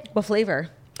with it. What flavor?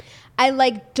 I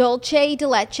like Dulce de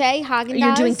Leche Haagen-Dazs.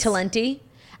 You're doing Talenti?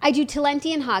 I do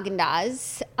Talenti and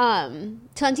Haagen-Dazs.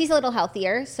 Talenti's a little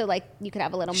healthier, so like you could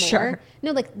have a little more. Sure.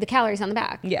 No, like the calories on the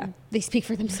back. Yeah. They speak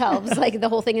for themselves. Like the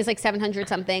whole thing is like 700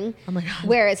 something. Oh my God.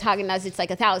 Whereas Haagen-Dazs it's like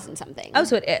 1,000 something. Oh,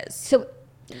 so it is. So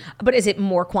But is it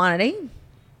more quantity?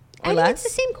 Or I less? think it's the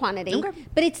same quantity, Okay.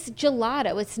 but it's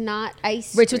gelato. It's not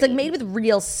ice Right, so it's like cream. made with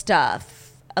real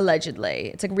stuff,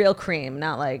 allegedly. It's like real cream,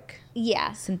 not like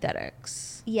Yeah. synthetics.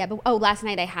 Yeah, but last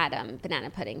night I had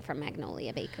banana pudding from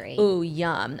Magnolia Bakery. Ooh,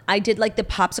 yum. I did like the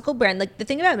popsicle brand. Like the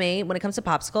thing about me when it comes to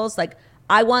popsicles, like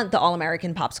I want the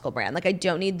all-American popsicle brand. Like I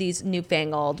don't need these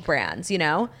newfangled brands, you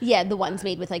know? Yeah, the ones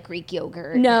made with like Greek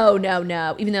yogurt. No.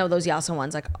 Even though those Yasso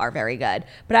ones like are very good.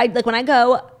 But I like when I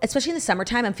go, especially in the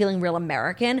summertime, I'm feeling real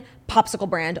American, popsicle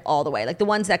brand all the way. Like the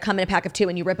ones that come in a pack of 2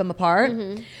 and you rip them apart.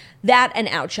 Mm-hmm. That and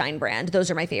Outshine brand.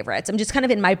 Those are my favorites. I'm just kind of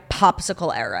in my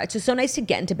popsicle era. It's just so nice to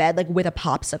get into bed like with a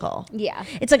popsicle. Yeah.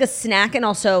 It's like a snack and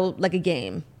also like a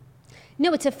game.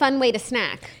 No, it's a fun way to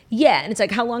snack. Yeah, and it's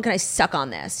like, how long can I suck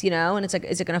on this, you know? And it's like,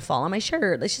 is it going to fall on my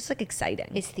shirt? It's just like exciting.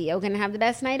 Is Theo going to have the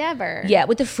best night ever? Yeah,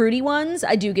 with the fruity ones,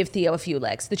 I do give Theo a few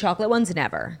licks. The chocolate ones,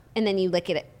 never. And then you lick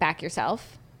it back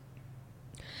yourself?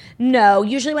 No,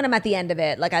 usually when I'm at the end of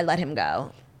it, like I let him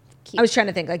go. Cute. I was trying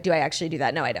to think, like, do I actually do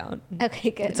that? No, I don't.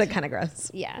 Okay, good. It's like kind of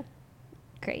gross. Yeah.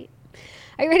 Great.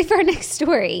 Are you ready for our next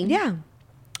story? Yeah.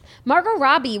 Margot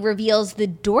Robbie reveals the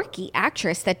dorky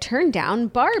actress that turned down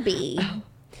Barbie.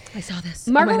 I saw this.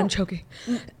 Margot- Oh my God, I'm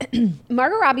choking.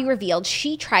 Margot Robbie revealed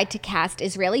she tried to cast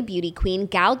Israeli beauty queen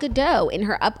Gal Gadot in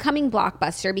her upcoming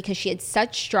blockbuster because she had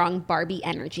such strong Barbie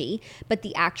energy, but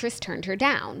the actress turned her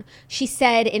down. She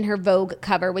said in her Vogue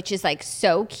cover, which is like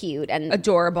so cute and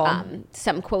adorable.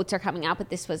 Some quotes are coming out, but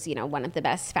this was, one of the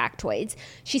best factoids.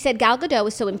 She said, Gal Gadot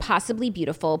is so impossibly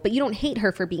beautiful, but you don't hate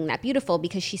her for being that beautiful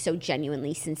because she's so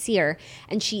genuinely sincere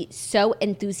and she's so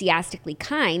enthusiastically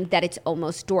kind that it's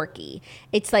almost dorky.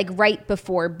 It's like right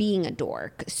before being a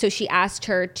dork. So she asked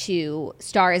her to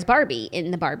star as Barbie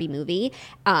in the Barbie movie,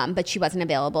 but she wasn't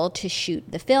available to shoot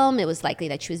the film. It was likely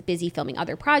that she was busy filming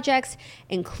other projects,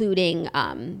 including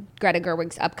Greta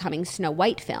Gerwig's upcoming Snow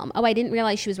White film. Oh, I didn't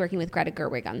realize she was working with Greta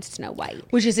Gerwig on Snow White.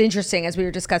 Which is interesting, as we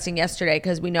were discussing yesterday,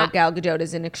 because we know Gal Gadot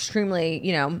is an extremely,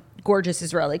 gorgeous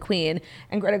Israeli queen,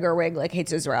 and Greta Gerwig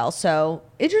hates Israel. So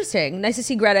interesting. Nice to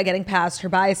see Greta getting past her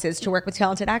biases to work with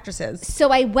talented actresses.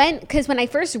 So I went, because when I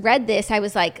first read this, I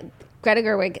was like, Greta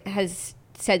Gerwig has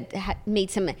made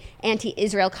some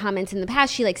anti-Israel comments in the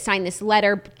past. She signed this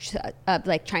letter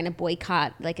trying to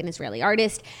boycott an Israeli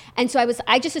artist, and so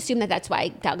I just assumed that that's why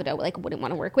Gal Gadot wouldn't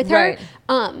want to work with her.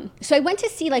 Right. So I went to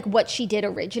see what she did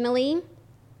originally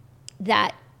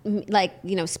that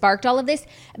sparked all of this,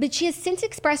 but she has since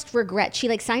expressed regret.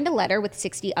 She signed a letter with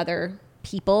 60 other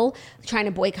people trying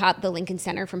to boycott the Lincoln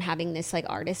Center from having this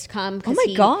artist come. Oh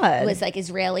my God. He was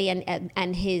Israeli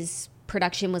and his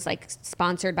production was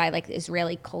sponsored by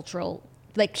Israeli cultural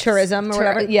tourism or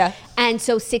whatever. Yeah. And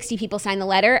so 60 people signed the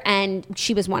letter and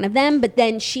she was one of them, but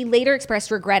then she later expressed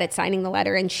regret at signing the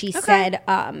letter, and she said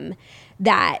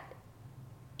that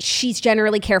she's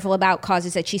generally careful about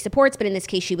causes that she supports, but in this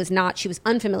case she was not. She was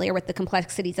unfamiliar with the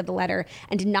complexities of the letter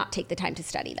and did not take the time to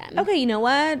study them. Okay, you know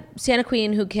what? Santa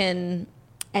Queen who can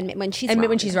admit when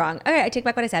she's wrong. Okay, I take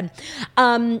back what I said.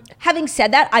 Having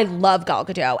said that, I love Gal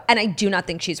Gadot, and I do not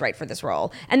think she's right for this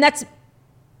role. And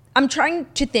I'm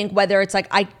trying to think whether it's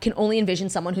I can only envision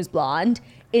someone who's blonde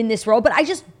in this role, but I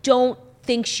just don't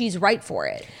think she's right for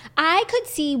it. I could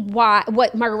see what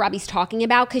Margot Robbie's talking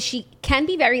about, because she can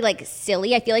be very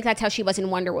silly. I feel like that's how she was in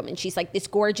Wonder Woman. She's this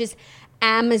gorgeous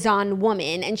Amazon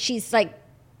woman, and she's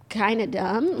kind of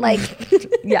dumb.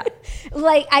 Yeah.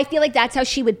 I feel like that's how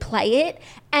she would play it,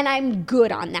 and I'm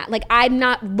good on that. I'm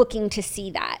not looking to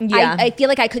see that. Yeah. I feel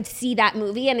like I could see that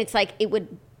movie, and it's it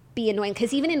would be annoying,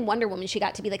 because even in Wonder Woman she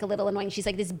got to be a little annoying. She's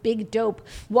this big dope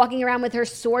walking around with her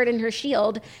sword and her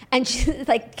shield, and she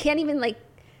can't even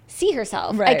see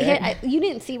herself. Right. You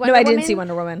didn't see Wonder Woman? No, I didn't see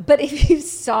Wonder Woman. But if you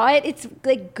saw it, it's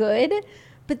good,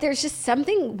 but there's just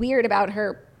something weird about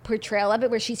her portrayal of it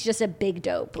where she's just a big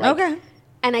dope. Okay.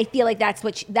 And I feel that's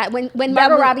what when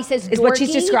Margot Robbie says dorky, is what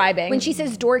she's describing. When she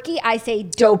says dorky, I say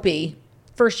dopey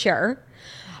for sure.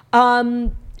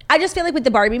 I just feel with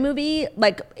the Barbie movie,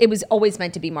 it was always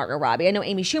meant to be Margot Robbie. I know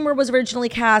Amy Schumer was originally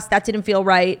cast. That didn't feel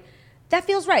right. That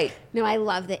feels right. No, I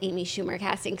love the Amy Schumer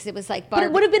casting, because it was Barbie. But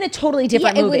it would have been a totally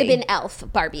different movie. It would have been Elf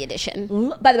Barbie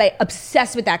edition. By the way,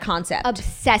 obsessed with that concept.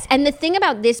 Obsessed. And the thing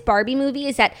about this Barbie movie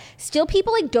is that still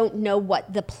people don't know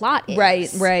what the plot is.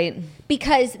 Right.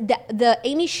 Because the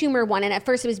Amy Schumer one, and at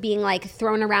first it was being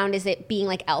thrown around as it being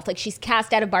Elf. She's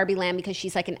cast out of Barbie Land because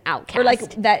she's an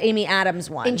outcast. Or that Amy Adams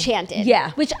one. Enchanted.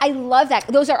 Yeah. Which I love that.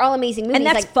 Those are all amazing movies. And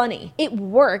that's funny. It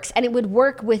works, and it would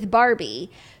work with Barbie.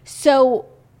 So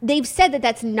they've said that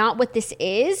that's not what this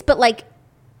is, but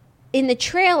in the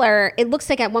trailer, it looks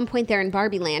at one point they're in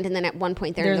Barbie Land, and then at one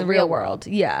point they're in the real world.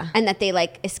 Yeah. And that they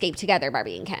escape together,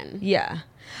 Barbie and Ken. Yeah.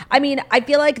 I mean, I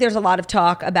feel there's a lot of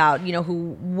talk about,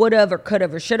 who would have or could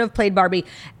have or should have played Barbie.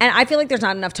 And I feel there's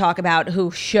not enough talk about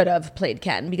who should have played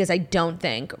Ken, because I don't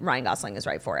think Ryan Gosling is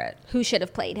right for it. Who should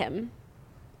have played him?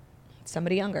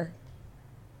 Somebody younger.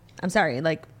 I'm sorry.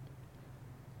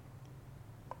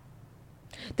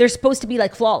 They're supposed to be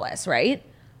flawless, right?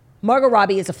 Margot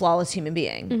Robbie is a flawless human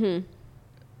being. Mm-hmm.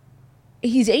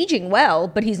 He's aging well,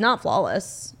 but he's not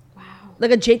flawless. Wow.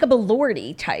 A Jacob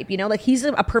Elordi type, he's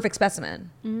a perfect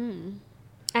specimen. Mm.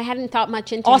 I hadn't thought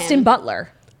much into Austin him.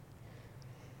 Butler,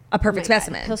 a perfect God.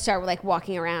 specimen. He'll start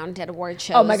walking around at award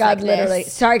shows. Oh my God, literally.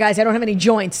 This. Sorry guys, I don't have any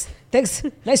joints. Thanks.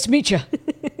 Nice to meet you.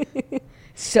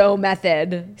 So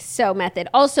method.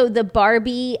 Also, the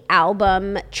Barbie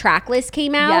album track list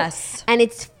came out. Yes. And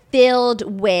it's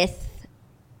filled with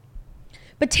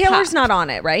But Taylor's pop. not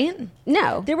on it, right?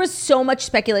 No. There was so much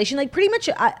speculation. Like pretty much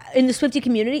in the Swiftie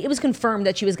community, it was confirmed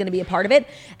that she was going to be a part of it.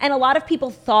 And a lot of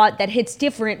people thought that Hits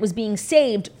Different was being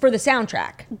saved for the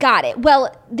soundtrack. Got it.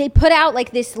 Well, they put out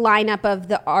like this lineup of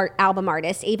the album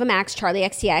artists: Ava Max, Charlie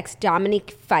XCX,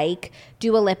 Dominique Fike,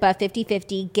 Dua Lipa,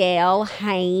 50/50, Gail,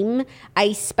 Haim,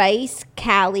 Ice Spice,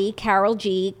 Callie, Karol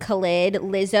G, Khalid,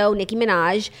 Lizzo, Nicki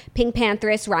Minaj, Pink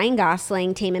Panthers, Ryan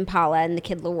Gosling, Tame Impala, and the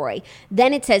Kid Laroi.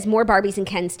 Then it says more Barbies and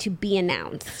Kens to be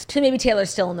announced. So maybe Taylor's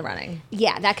still in the running.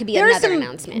 Yeah, that could be another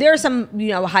announcement. There are some,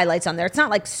 highlights on there. It's not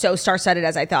like so star-studded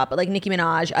as I thought, but like Nicki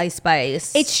Minaj, Ice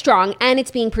Spice. It's strong, and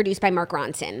it's being produced by Mark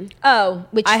Ronson. Oh,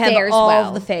 which I have fares all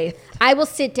well. the faith. I will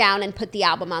sit down and put the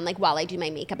album on like while I do my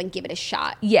makeup and give it a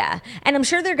shot. Yeah, and I'm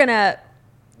sure they're gonna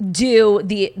do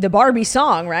the Barbie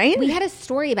song, right? We had a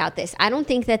story about this. I don't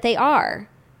think that they are.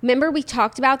 Remember we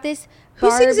talked about this?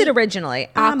 Who sings it originally?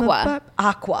 Aqua.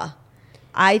 Aqua.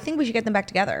 I think we should get them back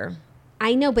together.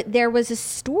 I know, but there was a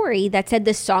story that said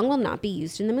this song will not be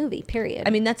used in the movie, period. I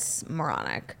mean, that's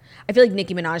moronic. I feel like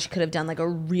Nicki Minaj could have done like a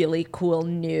really cool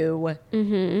new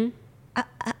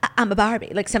I'm a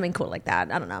Barbie, like something cool like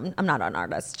that. I don't know. I'm not an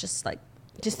artist, just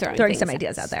throwing some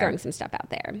ideas out there. Throwing some stuff out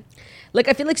there. Like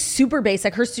I feel like Super Bass,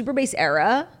 like her Super Bass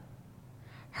era,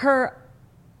 her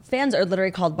fans are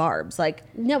literally called Barbs. Like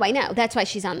no, I know. That's why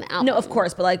she's on the album. No, of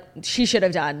course, but like she should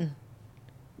have done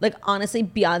like honestly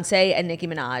Beyonce and Nicki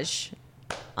Minaj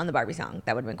on the Barbie song.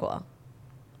 That would have been cool.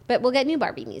 But we'll get new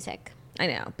Barbie music. I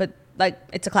know, but like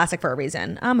it's a classic for a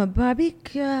reason. I'm a Barbie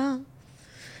girl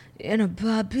in a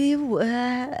Barbie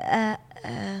world.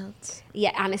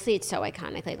 Yeah, honestly, it's so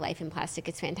iconic. Like Life in Plastic,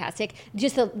 it's fantastic.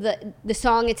 Just the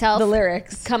song itself, the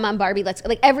lyrics. Come on, Barbie, let's go.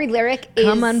 Like every lyric is.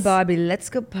 Come on, Barbie, let's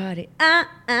go party.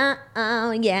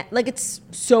 Yeah. Like it's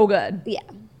so good. Yeah.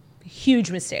 Huge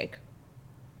mistake.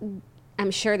 I'm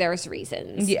sure there's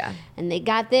reasons. Yeah. And they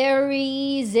got their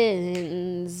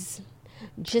reasons.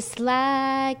 Just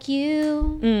like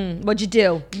you. What'd you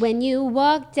do? When you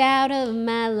walked out of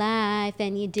my life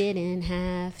and you didn't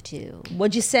have to.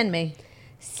 What'd you send me?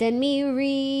 Send me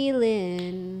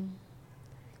reeling.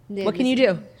 What can you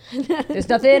do? There's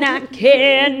nothing I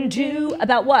can do.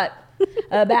 About what?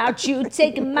 About you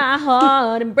taking my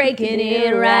heart and breaking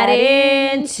it right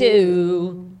in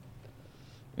two.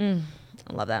 I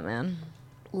love that, man.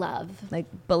 Love. Like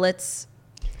bullets.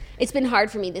 It's been hard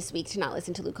for me this week to not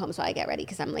listen to Luke Combs while I get ready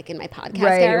because I'm like in my podcast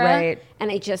era. Right.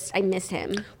 And I miss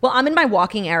him. Well, I'm in my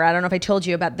walking era. I don't know if I told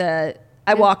you about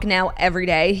I walk now every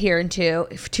day here and to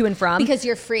and from. Because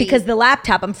you're free. Because the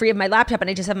laptop, I'm free of my laptop and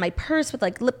I just have my purse with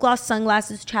like lip gloss,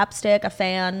 sunglasses, chapstick, a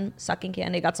fan, sucking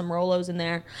candy, got some Rolos in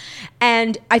there.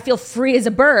 And I feel free as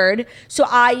a bird. So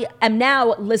I am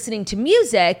now listening to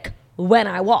music when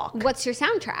I walk. What's your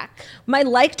soundtrack? My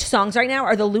liked songs right now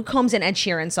are the Luke Combs and Ed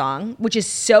Sheeran song, which is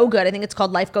so good. I think it's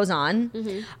called Life Goes On.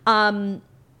 Mm-hmm.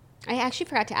 I actually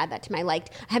forgot to add that to my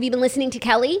liked. Have you been listening to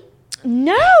Kelly?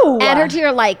 No. Add her to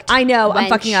your liked. I know. I'm wench.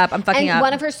 fucking up. And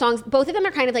one of her songs, both of them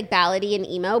are kind of like ballady and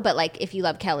emo, but like if you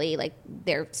love Kelly, like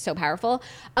they're so powerful.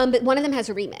 But one of them has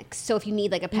a remix. So if you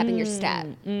need like a pep in your step.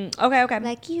 Okay.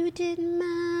 Like you did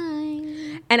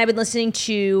mine. And I've been listening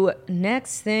to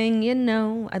Next Thing You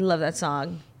Know. I love that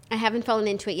song. I haven't fallen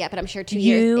into it yet, but I'm sure 2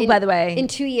 years. By the way. In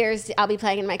 2 years, I'll be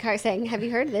playing in my car saying, have you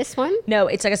heard this one? No,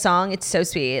 it's like a song. It's so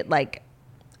sweet. Like,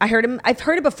 I've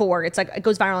heard it before. It's like, it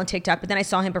goes viral on TikTok, but then I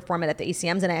saw him perform it at the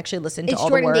ACMs and I actually listened to all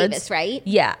Jordan the words. Davis, right?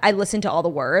 Yeah, I listened to all the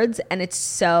words and it's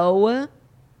so,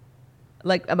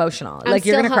 like, emotional. Like,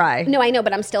 you're going to cry. No, I know,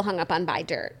 but I'm still hung up on Buy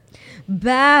Dirt.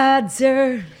 Buy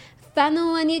Dirt. Find the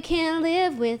one you can't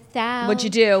live without. What'd you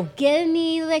do? Get a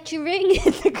knee, let your ring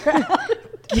hit the ground.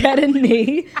 Get a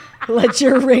knee, let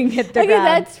your ring hit the ground.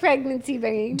 That's pregnancy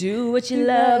ringing. Do what you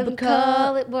love, but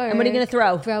call it work. And what are you going to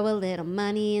throw? Throw a little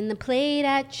money in the plate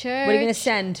at church. What are you going to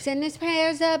send? Send his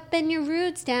prayers up and your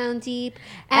roots down deep.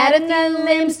 Add another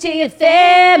limbs to your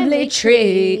family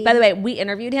tree. By the way, we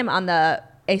interviewed him on the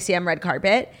ACM red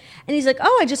carpet. And he's like,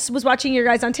 oh, I just was watching your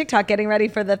guys on TikTok getting ready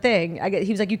for the thing.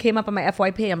 He was like, you came up on my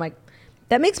FYP. I'm like,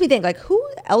 that makes me think, like, who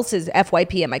else's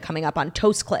FYP am I coming up on?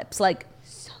 Toast clips. Like,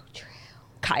 so true.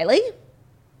 Kylie?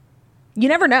 You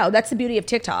never know. That's the beauty of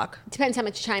TikTok. Depends how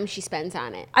much time she spends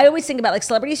on it. I always think about, like,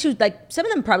 celebrities who, like, some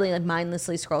of them probably, like,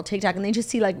 mindlessly scroll TikTok and they just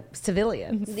see, like,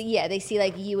 civilians. Yeah, they see,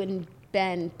 like, you and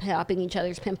Ben popping each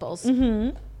other's pimples.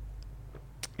 Mm-hmm.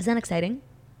 Is that exciting?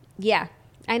 Yeah.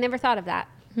 I never thought of that.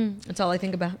 That's all I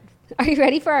think about. Are you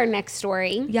ready for our next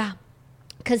story? Yeah.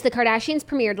 Because the Kardashians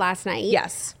premiered last night.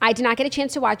 Yes. I did not get a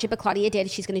chance to watch it, but Claudia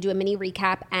did. She's going to do a mini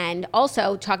recap and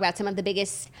also talk about some of the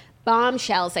biggest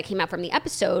bombshells that came out from the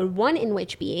episode, one in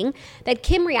which being that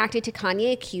Kim reacted to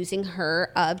Kanye accusing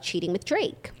her of cheating with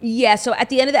Drake. Yeah, so at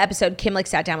the end of the episode, Kim like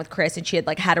sat down with Chris and she had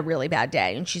like had a really bad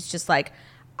day. And she's just like,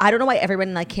 I don't know why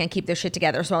everyone like can't keep their shit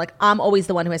together. So like, I'm always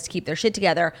the one who has to keep their shit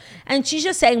together. And she's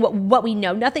just saying what we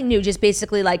know, nothing new, just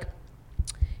basically like,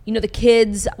 you know, the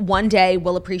kids one day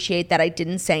will appreciate that I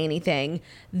didn't say anything.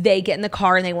 They get in the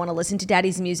car and they want to listen to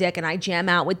daddy's music and I jam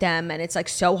out with them and it's like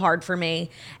so hard for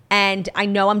me. And I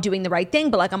know I'm doing the right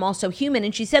thing, but like I'm also human.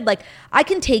 And she said like, I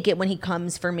can take it when he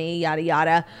comes for me, yada,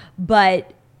 yada.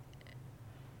 But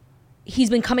he's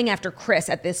been coming after Chris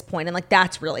at this point, and like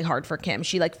that's really hard for Kim.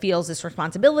 She like feels this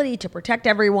responsibility to protect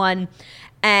everyone,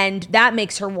 and that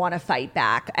makes her want to fight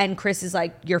back. And Chris is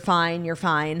like, you're fine, you're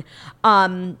fine.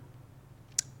 But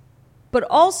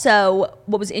also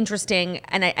what was interesting,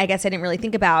 and I guess I didn't really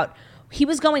think about, he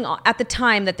was going off at the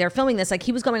time that they're filming this, like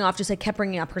he was going off just like kept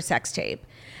bringing up her sex tape.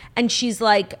 And she's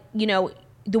like, you know,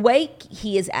 the way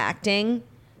he is acting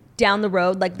down the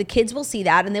road, like the kids will see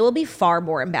that and they will be far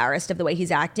more embarrassed of the way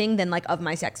he's acting than like of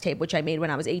my sex tape, which I made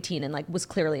when I was 18 and like was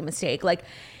clearly a mistake. Like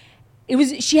it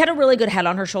was, she had a really good head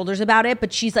on her shoulders about it,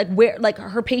 but she's like, where, like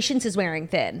her patience is wearing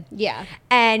thin. Yeah.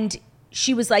 And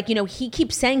she was like, you know, he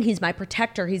keeps saying he's my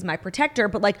protector,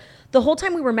 but like the whole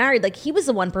time we were married, like he was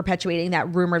the one perpetuating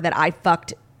that rumor that I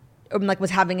fucked, like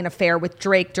was having an affair with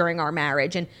Drake during our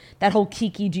marriage, and that whole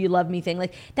Kiki, do you love me thing,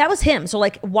 like that was him. So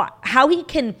like how he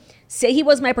can say he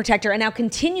was my protector and now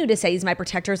continue to say he's my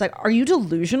protector is like, are you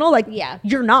delusional? Like, yeah,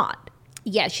 you're not.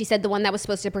 Yeah, she said the one that was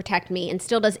supposed to protect me and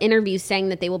still does interviews saying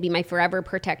that they will be my forever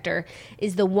protector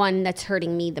is the one that's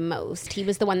hurting me the most. He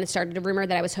was the one that started a rumor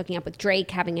that I was hooking up with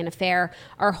Drake, having an affair.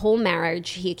 Our whole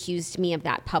marriage, he accused me of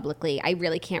that publicly. I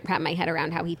really can't wrap my head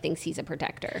around how he thinks he's a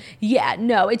protector. Yeah,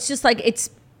 no, it's just like,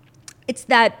 it's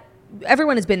that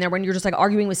everyone has been there when you're just like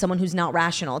arguing with someone who's not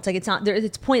rational. It's like,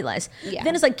 it's pointless. Yeah.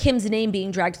 Then it's like Kim's name being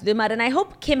dragged through the mud. And I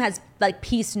hope Kim has like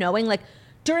peace knowing like,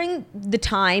 during the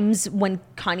times when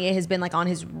Kanye has been like on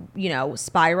his, you know,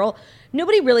 spiral,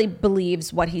 nobody really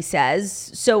believes what he says.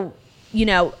 So, you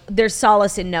know, there's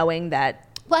solace in knowing that.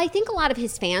 Well, I think a lot of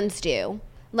his fans do.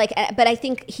 Like, but I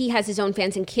think he has his own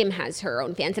fans and Kim has her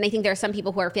own fans. And I think there are some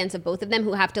people who are fans of both of them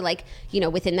who have to like, you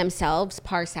know, within themselves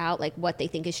parse out like what they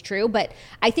think is true. But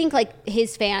I think like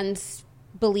his fans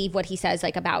believe what he says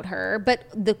like about her. But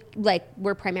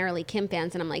we're primarily Kim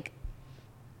fans, and I'm like,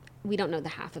 we don't know the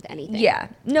half of anything. Yeah.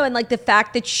 No, and like the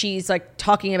fact that she's like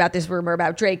talking about this rumor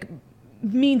about Drake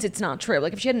means it's not true.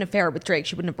 Like if she had an affair with Drake,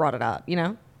 she wouldn't have brought it up, you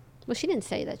know? Well, she didn't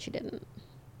say that she didn't.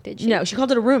 Did she? No, she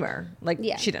called it a rumor. Like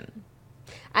yeah. She didn't.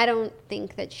 I don't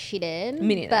think that she did.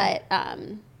 Me neither.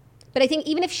 But I think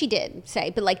even if she did say,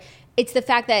 but like it's the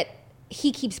fact that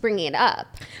he keeps bringing it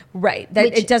up. Right.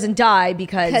 That it doesn't die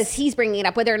because he's bringing it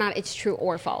up, whether or not it's true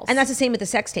or false. And that's the same with the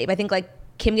sex tape. I think like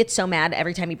Kim gets so mad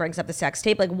every time he brings up the sex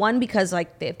tape. Like one, because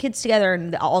like they have kids together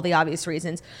and all the obvious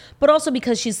reasons, but also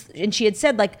because she had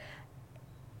said like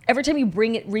every time you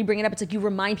re-bring it up, it's like you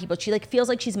remind people. She like feels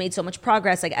like she's made so much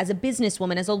progress, like as a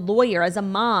businesswoman, as a lawyer, as a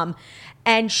mom,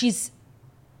 and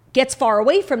gets far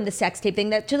away from the sex tape thing,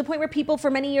 that to the point where people for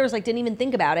many years like didn't even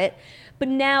think about it. But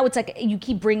now it's like you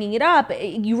keep bringing it up,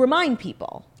 you remind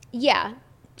people. Yeah,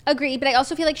 agreed. But I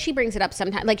also feel like she brings it up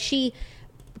sometimes. Like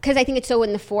because I think it's so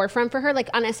in the forefront for her. Like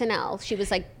on SNL, she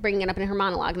was like bringing it up in her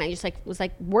monologue, and I just like was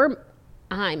like,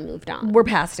 I'm moved on. We're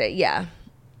past it, yeah.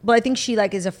 But I think she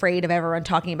like is afraid of everyone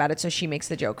talking about it, so she makes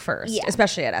the joke first, yeah.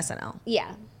 Especially at SNL.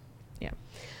 Yeah. Yeah.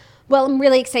 Well, I'm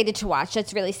really excited to watch.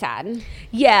 That's really sad.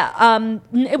 Yeah.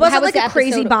 It wasn't like a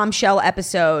crazy bombshell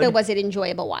episode. But was it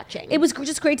enjoyable watching? It was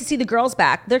just great to see the girls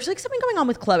back. There's like something going on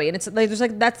with Chloe, and it's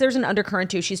like there's an undercurrent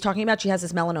too. She's talking about she has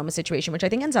this melanoma situation, which I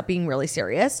think ends up being really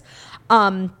serious.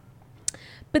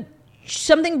 But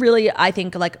something really, I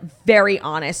think, like very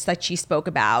honest that she spoke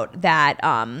about that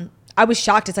I was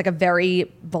shocked. It's like a very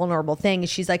vulnerable thing.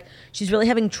 She's like, she's really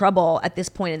having trouble at this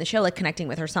point in the show, like connecting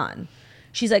with her son.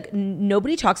 She's like,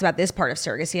 nobody talks about this part of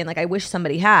surrogacy. And like, I wish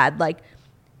somebody had. Like,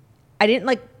 I didn't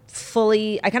like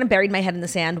fully, I kind of buried my head in the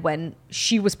sand when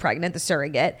she was pregnant, the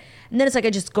surrogate. And then it's like, I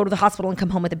just go to the hospital and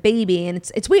come home with a baby. And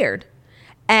it's weird.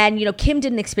 And, you know, Kim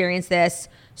didn't experience this,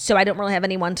 so I don't really have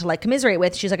anyone to like commiserate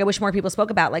with. She's like, I wish more people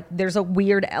spoke about, like, there's a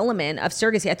weird element of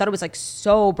surrogacy. I thought it was like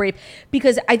so brave,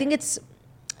 because I think it's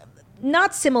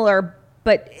not similar,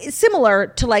 but similar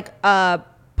to like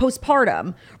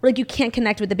postpartum, where like you can't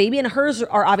connect with the baby, and hers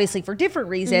are obviously for different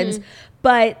reasons,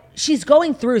 but she's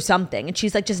going through something, and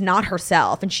she's like just not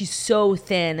herself, and she's so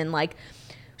thin, and like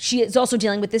she is also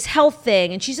dealing with this health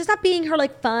thing, and she's just not being her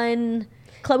like fun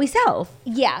Chloe self.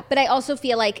 Yeah, but I also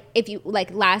feel like if you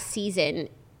like last season,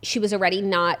 she was already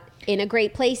not in a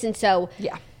great place, and so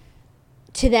yeah,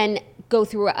 to then go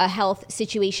through a health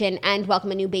situation and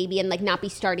welcome a new baby and like not be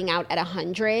starting out at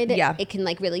 100, it can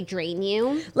like really drain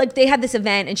you. Like they had this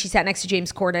event and she sat next to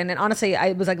James Corden, and honestly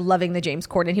I was like loving the James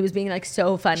Corden. He was being like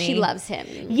so funny. She loves him.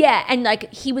 Yeah, and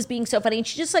like he was being so funny, and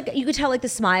she just like, you could tell like the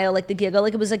smile, like the giggle,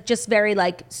 like it was like just very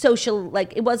like social,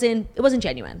 like it wasn't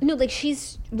genuine. No, like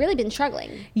she's really been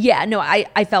struggling. Yeah, no,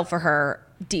 I felt for her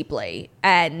deeply.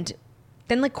 And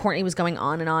then like Courtney was going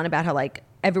on and on about how like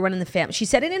everyone in the family, she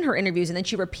said it in her interviews, and then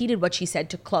she repeated what she said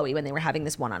to Khloe when they were having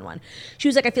this one-on-one. She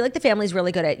was like, I feel like the family's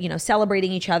really good at, you know,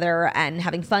 celebrating each other and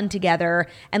having fun together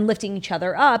and lifting each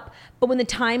other up. But when the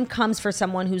time comes for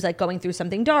someone who's like going through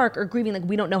something dark or grieving, like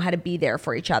we don't know how to be there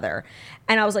for each other.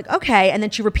 And I was like, okay. And then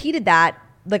she repeated that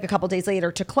like a couple days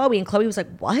later to Khloe, and Khloe was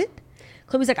like, what?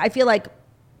 Khloe was like, I feel like,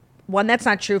 one, that's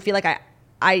not true. I feel like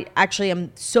I actually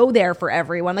am so there for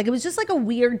everyone. Like it was just like a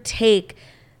weird take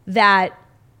that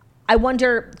I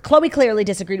wonder, Khloe clearly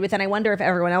disagreed with, and I wonder if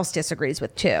everyone else disagrees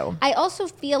with too. I also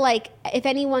feel like if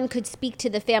anyone could speak to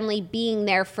the family being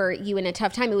there for you in a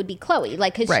tough time, it would be Khloe.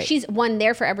 Like, because she's one,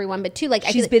 there for everyone, but two, like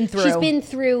she's been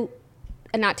through,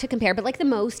 and not to compare, but like the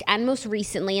most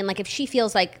recently. And like if she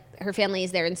feels like her family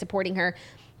is there and supporting her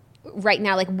right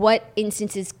now, like what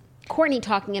instances Courtney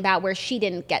talking about where she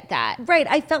didn't get that? Right.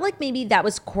 I felt like maybe that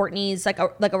was Courtney's like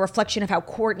a reflection of how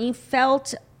Courtney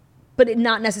felt, but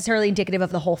not necessarily indicative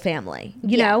of the whole family,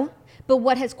 you know? But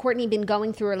what has Courtney been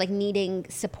going through or like needing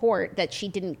support that she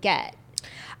didn't get?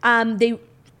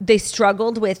 They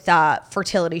struggled with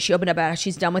fertility. She opened up about how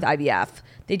she's done with IVF.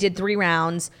 They did 3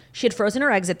 rounds. She had frozen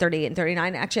her eggs at 38 and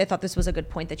 39. Actually, I thought this was a good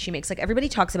point that she makes. Like everybody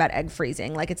talks about egg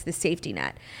freezing, like it's the safety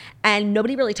net. And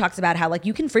nobody really talks about how like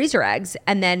you can freeze your eggs,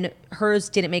 and then hers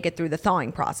didn't make it through the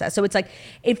thawing process. So it's like,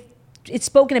 it's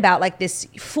spoken about like this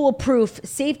foolproof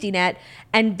safety net,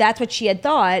 and that's what she had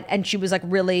thought. And she was like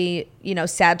really, you know,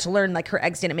 sad to learn like her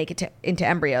eggs didn't make it into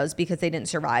embryos because they didn't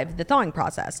survive the thawing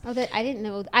process. Oh, that I didn't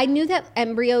know. I knew that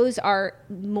embryos are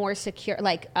more secure,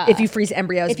 like if you freeze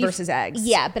embryos versus eggs.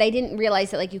 Yeah, but I didn't realize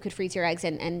that like you could freeze your eggs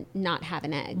and not have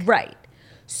an egg. Right.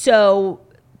 So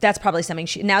that's probably something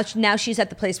now she's at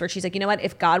the place where she's like, you know what,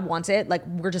 if God wants it, like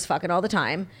we're just fucking all the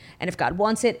time, and if God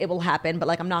wants it, it will happen, but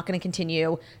like I'm not going to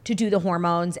continue to do the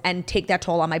hormones and take that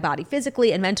toll on my body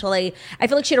physically and mentally. I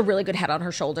feel like she had a really good head on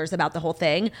her shoulders about the whole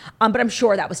thing, but I'm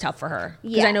sure that was tough for her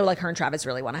because I know like her and Travis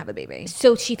really want to have a baby.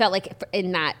 So she felt like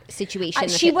in that situation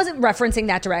she wasn't referencing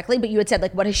that directly, but you had said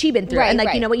like, what has she been through? Right, and like,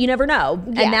 right. you know what, you never know.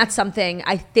 Yeah. And that's something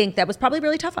I think that was probably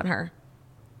really tough on her.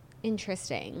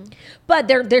 Interesting. But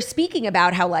they're speaking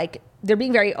about how like they're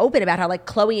being very open about how like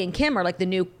Khloe and Kim are like the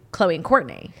new Khloe and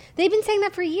Courtney. They've been saying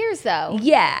that for years though.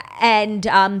 Yeah, and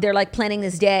they're like planning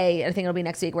this day, I think it'll be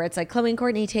next week, where it's like Khloe and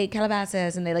Courtney take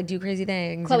Calabasas and they like do crazy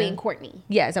things. Khloe and Courtney.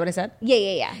 Yeah, is that what I said?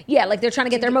 Yeah. Yeah, like they're trying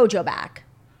to get their mojo back.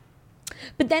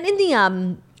 But then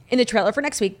in the trailer for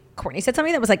next week, Courtney said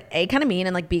something that was like A, kind of mean,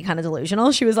 and like B, kind of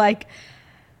delusional. She was like,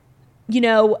 you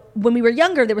know, when we were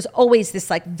younger, there was always this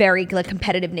like very like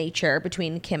competitive nature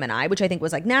between Kim and I, which I think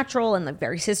was like natural and like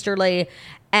very sisterly.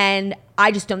 And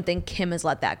I just don't think Kim has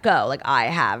let that go. Like I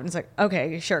have. And it's like,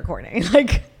 okay, sure, Courtney.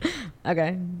 Like, okay.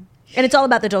 And it's all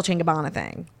about the Dolce & Gabbana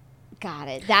thing. Got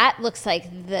it. That looks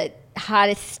like the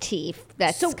hottest tea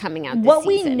that's coming out this what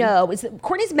season. We know is that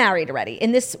Courtney's married already.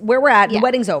 In this, where we're at, the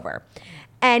wedding's over.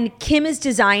 And Kim is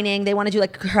designing. They want to do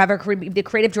like have her be the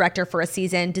creative director for a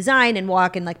season, design and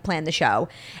walk and like plan the show.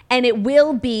 And it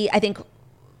will be, I think,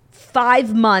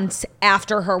 5 months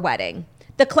after her wedding.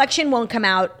 The collection won't come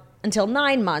out until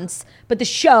 9 months, but the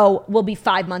show will be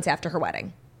 5 months after her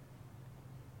wedding.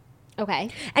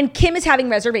 Okay. And Kim is having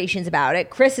reservations about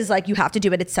it. Chris is like, you have to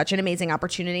do it. It's such an amazing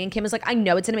opportunity. And Kim is like, I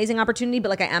know it's an amazing opportunity, but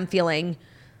like I am feeling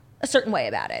a certain way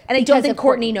about it. And I don't think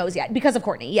Courtney knows yet. Because of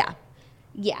Courtney, yeah.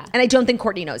 Yeah. And I don't think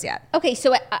Courtney knows yet. Okay,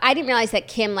 so I didn't realize that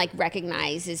Kim like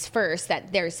recognizes first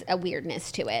that there's a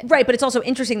weirdness to it. Right, but it's also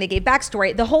interesting they gave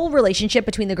backstory. The whole relationship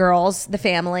between the girls, the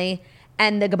family,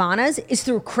 and the Gabbanas is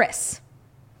through Chris,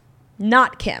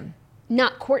 not Kim.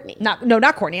 Not Courtney. Not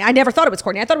Courtney. I never thought it was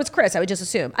Courtney. I thought it was Chris. I would just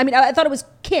assume. I mean, I thought it was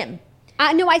Kim.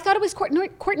 No, I thought it was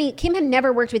Courtney. Kim had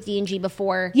never worked with D&G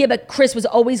before. Yeah, but Chris was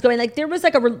always going, like, there was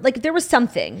like there was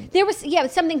something. There was,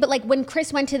 something, but like when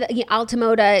Chris went to the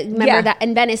Altamota, remember that,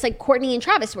 in Venice, like Courtney and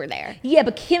Travis were there. Yeah,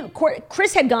 but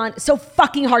Chris had gone, so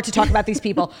fucking hard to talk about these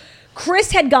people.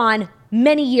 Chris had gone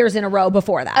many years in a row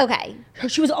before that. Okay.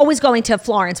 She was always going to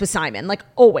Florence with Simon, like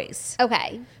always.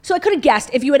 Okay. So I could have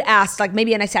guessed if you had asked, like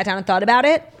maybe, and I sat down and thought about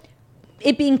it,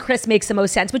 it being Chris makes the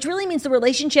most sense, which really means the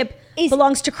relationship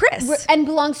belongs to Chris. And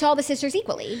belongs to all the sisters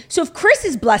equally. So if Chris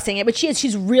is blessing it, but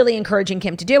she's really encouraging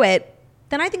Kim to do it,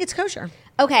 then I think it's kosher.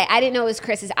 Okay, I didn't know it was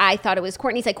Chris's. I thought it was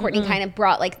Courtney's. Like Courtney kind of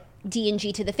brought like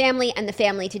D&G to the family and the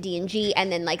family to D&G,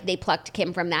 and then like they plucked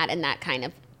Kim from that, and that kind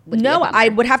of No, I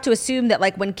would have to assume that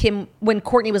like when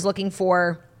Kourtney was looking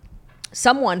for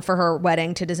someone for her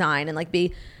wedding to design and like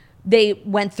they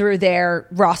went through their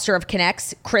roster of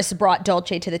connects. Chris brought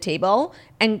Dolce to the table,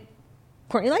 and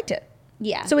Kourtney liked it.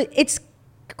 Yeah. So it's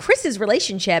Chris's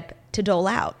relationship to dole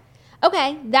out.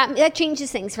 Okay, that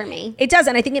changes things for me. It does,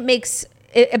 and I think it makes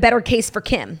it a better case for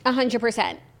Kim.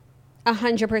 100%.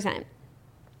 100%.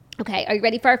 Okay, are you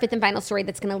ready for our fifth and final story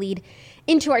that's going to lead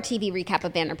into our TV recap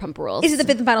of Vanderpump Rules? This is the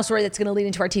fifth and final story that's going to lead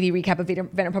into our TV recap of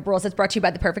Vanderpump Rules that's brought to you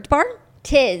by The Perfect Bar.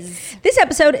 Tis. This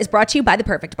episode is brought to you by The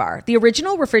Perfect Bar, the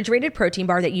original refrigerated protein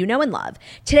bar that you know and love.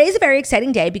 Today is a very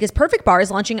exciting day because Perfect Bar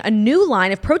is launching a new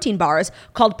line of protein bars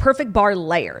called Perfect Bar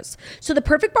Layers. So the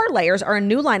Perfect Bar Layers are a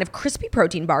new line of crispy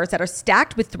protein bars that are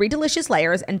stacked with 3 delicious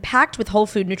layers and packed with whole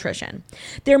food nutrition.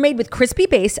 They're made with crispy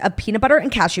base of peanut butter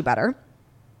and cashew butter.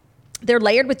 They're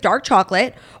layered with dark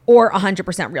chocolate or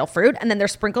 100% real fruit, and then they're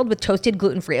sprinkled with toasted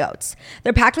gluten-free oats.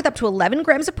 They're packed with up to 11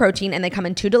 grams of protein, and they come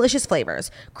in 2 delicious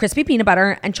flavors, crispy peanut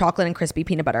butter and chocolate and crispy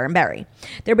peanut butter and berry.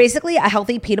 They're basically a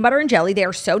healthy peanut butter and jelly. They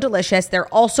are so delicious. They're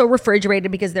also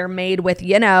refrigerated because they're made with,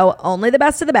 only the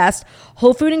best of the best,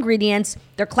 whole food ingredients.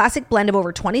 They're classic blend of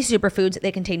over 20 superfoods.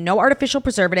 They contain no artificial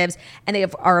preservatives, and they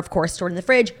are, of course, stored in the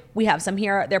fridge. We have some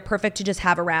here. They're perfect to just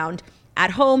have around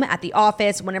at home, at the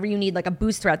office, whenever you need like a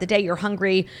boost throughout the day, you're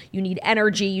hungry, you need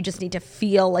energy, you just need to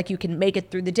feel like you can make it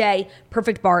through the day.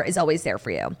 Perfect Bar is always there for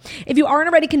you. If you aren't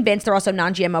already convinced, they're also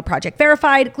non-GMO project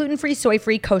verified, gluten-free,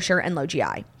 soy-free, kosher, and low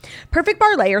GI. Perfect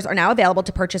Bar Layers are now available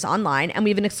to purchase online, and we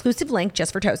have an exclusive link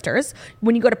just for toasters.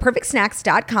 When you go to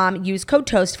perfectsnacks.com, use code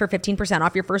TOAST for 15%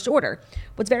 off your first order.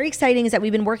 What's very exciting is that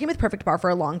we've been working with Perfect Bar for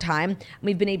a long time.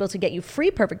 We've been able to get you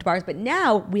free Perfect Bars, but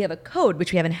now we have a code,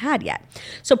 which we haven't had yet.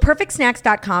 So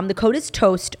perfectsnacks.com, the code is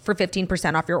TOAST for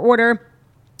 15% off your order.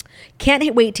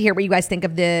 Can't wait to hear what you guys think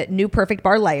of the new Perfect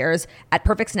Bar Layers at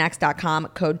perfectsnacks.com,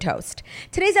 code TOAST.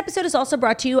 Today's episode is also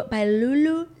brought to you by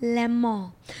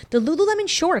Lululemon. The Lululemon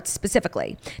shorts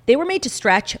specifically. They were made to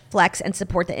stretch, flex, and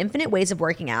support the infinite ways of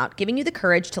working out, giving you the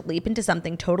courage to leap into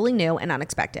something totally new and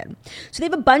unexpected. So they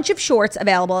have a bunch of shorts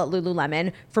available at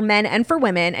Lululemon for men and for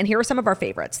women, and here are some of our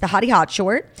favorites. The Hottie Hot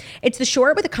short. It's the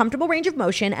short with a comfortable range of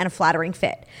motion and a flattering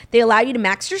fit. They allow you to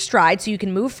max your stride so you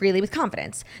can move freely with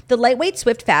confidence. The lightweight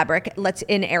Swift fabric lets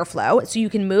in airflow so you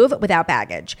can move without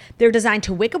baggage. They're designed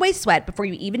to wick away sweat before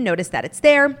you even notice that it's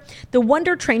there. The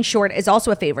Wonder Train short is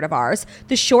also a favorite of ours.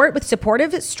 The short with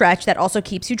supportive stretch that also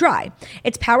keeps you dry.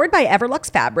 It's powered by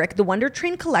Everlux fabric. The Wonder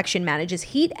Train collection manages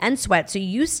heat and sweat so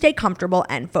you stay comfortable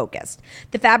and focused.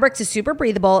 The fabric is super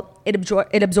breathable.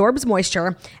 It absorbs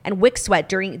moisture and wicks sweat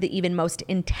during the even most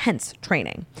intense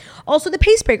training. Also, the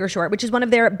Pacebreaker short, which is one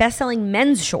of their best-selling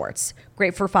men's shorts.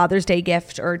 Great for Father's Day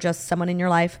gift or just someone in your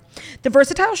life. The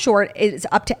versatile short is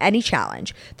up to any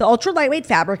challenge. The ultra lightweight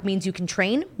fabric means you can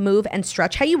train, move, and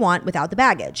stretch how you want without the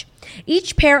baggage.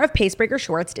 Each pair of Pacebreaker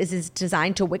shorts is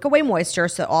designed to wick away moisture,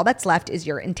 so all that's left is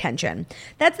your intention.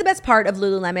 That's the best part of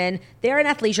Lululemon. They're an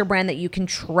athleisure brand that you can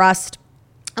trust.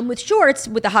 And with shorts,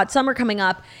 with the hot summer coming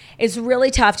up, it's really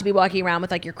tough to be walking around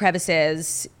with like your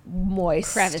crevices,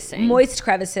 moist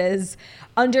crevices,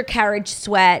 undercarriage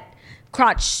sweat,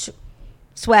 crotch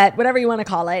sweat, whatever you want to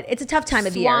call it. It's a tough time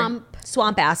of year.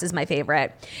 Swamp ass is my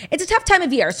favorite. It's a tough time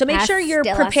of year, so make sure you're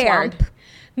prepared.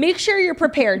 Make sure you're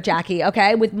prepared, Jackie,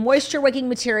 okay? With moisture-wicking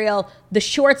material, the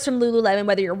shorts from Lululemon,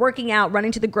 whether you're working out,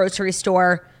 running to the grocery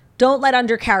store, don't let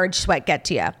undercarriage sweat get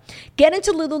to you. Get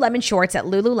into Lululemon shorts at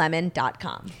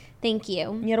lululemon.com. Thank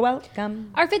you. You're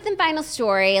welcome. Our fifth and final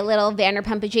story, a little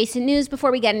Vanderpump adjacent news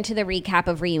before we get into the recap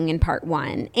of Reunion Part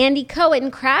 1. Andy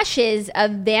Cohen crashes a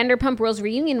Vanderpump Rules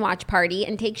reunion watch party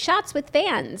and takes shots with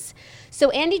fans. So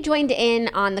Andy joined in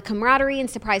on the camaraderie and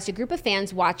surprised a group of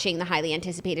fans watching the highly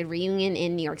anticipated reunion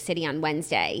in New York City on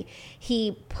Wednesday.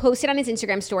 He posted on his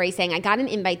Instagram story saying, I got an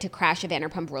invite to crash a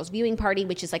Vanderpump Rules viewing party,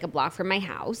 which is like a block from my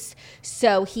house.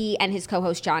 So he and his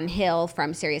co-host John Hill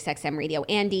from SiriusXM Radio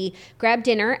Andy grabbed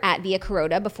dinner at Via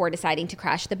Carota before deciding to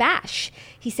crash the bash.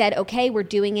 He said, okay, we're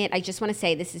doing it. I just want to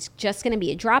say this is just going to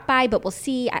be a drop by, but we'll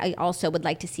see. I also would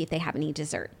like to see if they have any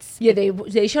desserts. Yeah,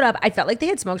 they showed up. I felt like they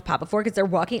had smoked pot before because they're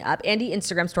walking up. Andy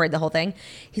Instagram storied the whole thing.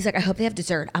 He's like, I hope they have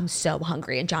dessert. I'm so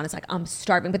hungry. And John is like, I'm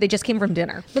starving. But they just came from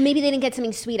dinner. But maybe they didn't get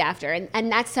something sweet after.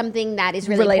 And that's something that is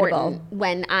really important.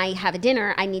 When I have a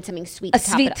dinner, I need something sweet to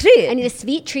top it off. A sweet treat. I need a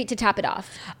sweet treat to top it off.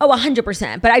 Oh,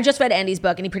 100%. But I just read Andy's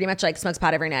book and he pretty much like smokes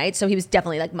pot every night. So he was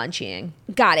definitely like munching.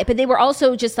 Got it. But they were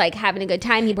also just like having a good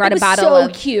time. He brought a bottle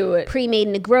of pre-made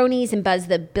Negronis and buzzed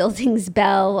the building's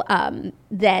bell.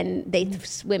 Then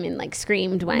women like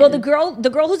screamed when. Well, the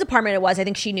girl whose apartment it was, I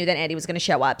think she knew that Andy Andy was going to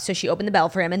show up. So she opened the bell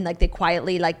for him and like they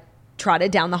quietly like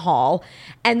trotted down the hall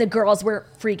and the girls were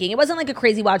freaking. It wasn't like a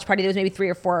crazy watch party. There was maybe 3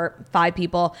 or 4 or 5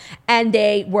 people and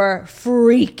they were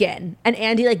freaking. And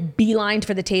Andy like beelined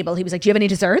for the table. He was like, do you have any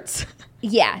desserts?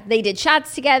 Yeah, they did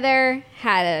shots together,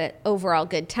 had an overall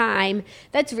good time.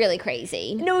 That's really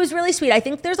crazy. No, it was really sweet. I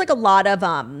think there's like a lot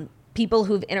of people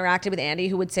who've interacted with Andy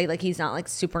who would say like he's not like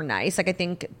super nice. Like I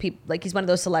think like he's one of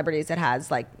those celebrities that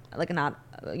has like a not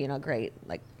great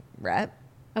like rep.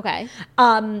 Okay.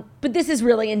 But this is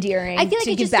really endearing. I feel like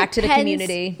to it give just back to the depends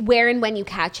community. where and when you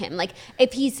catch him. Like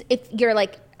if you're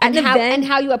like At an event. and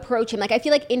how you approach him. Like I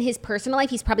feel like in his personal life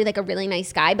he's probably like a really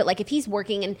nice guy, but like if he's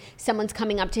working and someone's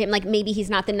coming up to him, like maybe he's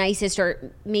not the nicest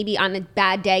or maybe on a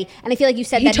bad day. And I feel like you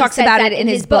said He that talks says about that it in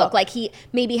his book. Like he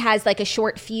maybe has like a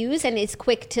short fuse and is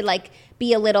quick to like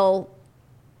be a little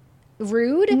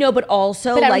rude. No, but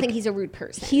also but I don't like think he's a rude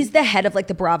person. he's the head of like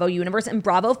the Bravo universe, and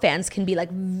Bravo fans can be like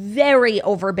very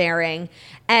overbearing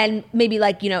and maybe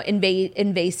like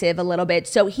invasive a little bit.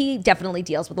 So he definitely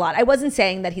deals with a lot. I wasn't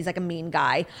saying that he's like a mean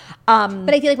guy,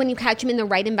 but I feel like when you catch him in the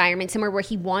right environment, somewhere where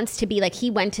he wants to be, like he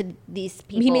went to these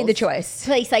people. He made the choice.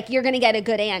 Place, like you're gonna get a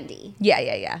good Andy.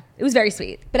 Yeah. It was very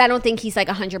sweet. But I don't think he's like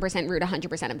 100% rude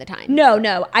 100% of the time.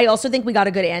 No. I also think we got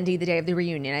a good Andy the day of the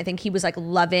reunion. I think he was like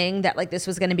loving that, like this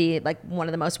was going to be like one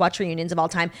of the most watched reunions of all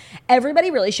time.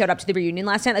 Everybody really showed up to the reunion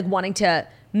last night like wanting to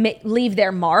leave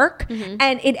their mark,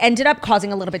 and it ended up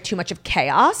causing a little bit too much of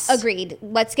chaos. Agreed.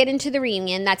 Let's get into the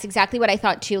reunion. That's exactly what I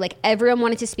thought too. Like everyone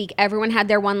wanted to speak. Everyone had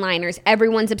their one-liners.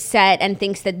 Everyone's upset and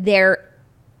thinks that they're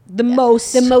the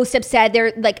most upset.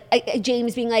 They're like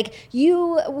James being like,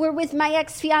 you were with my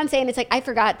ex-fiance, and it's like I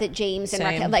forgot that James and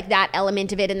Raquel, like that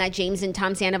element of it, and that James and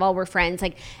Tom Sandoval were friends.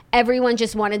 Like everyone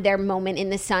just wanted their moment in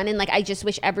the sun, and like I just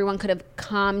wish everyone could have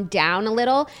calmed down a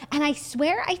little. And I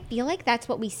swear I feel like that's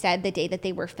what we said the day that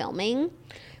they were filming,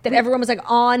 that everyone was like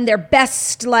on their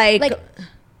best like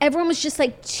everyone was just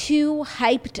like too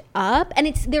hyped up,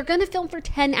 and they're gonna film for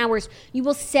 10 hours. You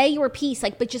will say your piece,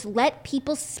 like, but just let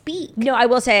people speak. No, I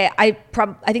will say I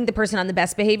think the person on the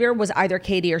best behavior was either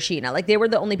Katie or Sheena. Like they were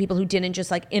the only people who didn't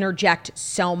just like interject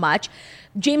so much.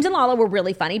 James and Lala were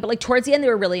really funny, but like towards the end they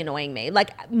were really annoying me.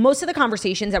 Like most of the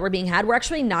conversations that were being had were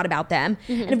actually not about them.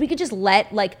 And if we could just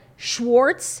let like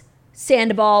Schwartz,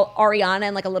 Sandoval, Ariana,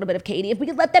 and like a little bit of Katie, if we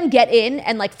could let them get in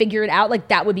and like figure it out, like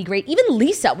that would be great. Even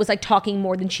Lisa was like talking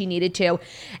more than she needed to.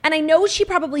 And I know she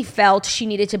probably felt she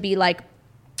needed to be like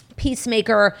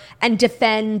peacemaker and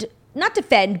not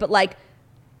defend, but like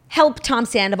help Tom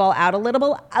Sandoval out a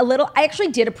little. I actually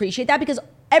did appreciate that because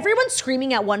everyone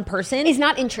screaming at one person is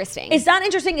not interesting. It's not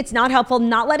interesting. It's not helpful.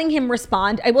 Not letting him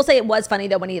respond. I will say it was funny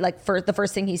though when he like the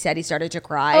first thing he said, he started to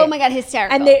cry. Oh my God,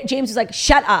 hysterical. And James was like,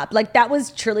 "Shut up!" Like that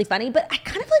was truly funny. But I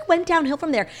kind of like went downhill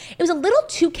from there. It was a little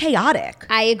too chaotic.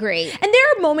 I agree. And there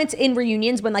are moments in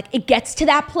reunions when like it gets to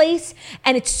that place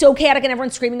and it's so chaotic and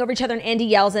everyone's screaming over each other and Andy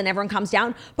yells and everyone calms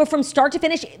down. But from start to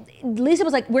finish, Lisa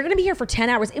was like, "We're gonna be here for 10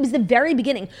 hours." It was the very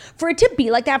beginning. For it to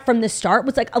be like that from the start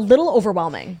was like a little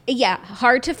overwhelming. Yeah,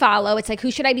 hard to follow. It's like, who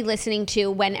should I be listening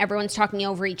to when everyone's talking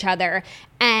over each other?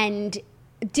 And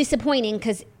disappointing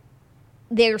because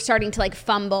they're starting to like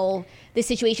fumble the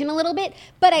situation a little bit.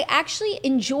 But I actually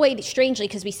enjoyed, strangely,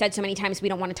 because we said so many times we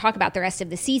don't want to talk about the rest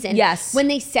of the season. Yes. When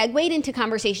they segued into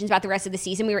conversations about the rest of the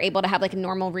season, we were able to have like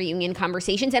normal reunion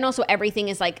conversations. And also everything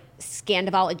is like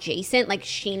Scandival adjacent, like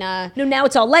Sheena. No, now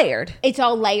it's all layered. It's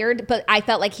all layered. But I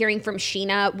felt like hearing from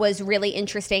Sheena was really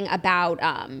interesting about...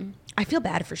 I feel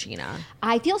bad for Sheena.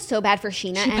 I feel so bad for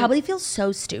Sheena. She probably feels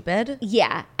so stupid.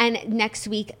 Yeah. And next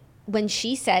week, when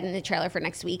she said in the trailer for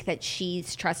next week that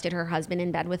she's trusted her husband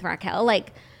in bed with Raquel,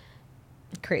 like...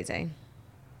 Crazy.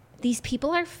 These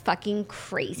people are fucking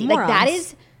crazy.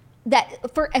 Morons.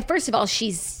 Like first of all,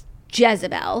 she's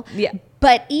Jezebel. Yeah.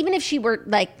 But even if she were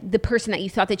like the person that you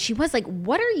thought that she was, like,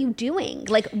 what are you doing?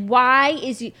 Like, why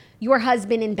is your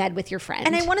husband in bed with your friend?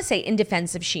 And I want to say in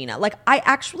defense of Sheena, like I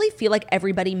actually feel like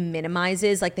everybody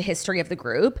minimizes like the history of the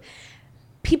group.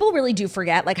 People really do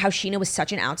forget like how Sheena was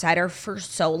such an outsider for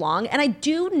so long. And I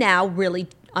do now really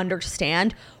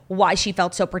understand why she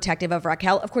felt so protective of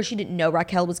Raquel. Of course, she didn't know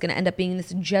Raquel was going to end up being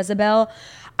this Jezebel.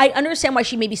 I understand why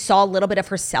she maybe saw a little bit of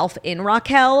herself in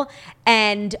Raquel,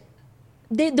 and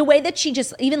the way that she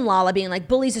just, even Lala being like,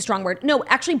 bully's a strong word. No,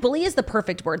 actually, bully is the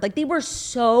perfect word. Like, they were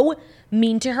so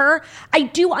mean to her. I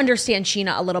do understand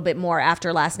Sheena a little bit more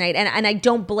after last night, and I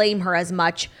don't blame her as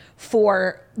much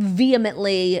for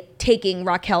vehemently taking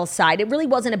Raquel's side. It really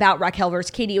wasn't about Raquel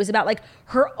versus Katie. It was about, like,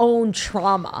 her own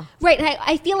trauma. Right, and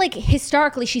I feel like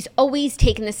historically she's always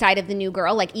taken the side of the new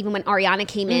girl. Like, even when Ariana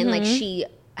came in, like, she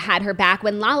had her back.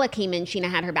 When Lala came in, Sheena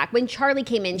had her back. When Charlie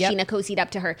came in, Sheena cozied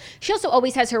up to her. She also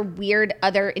always has her weird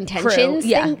other intentions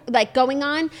thing, like going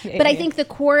on. But I think the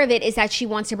core of it is that she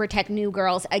wants to protect new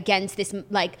girls against this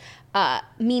like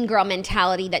mean girl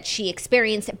mentality that she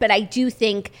experienced. But I do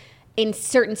think in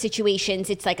certain situations,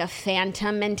 it's like a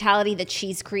phantom mentality that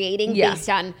she's creating based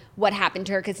on what happened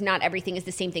to her, because not everything is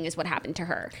the same thing as what happened to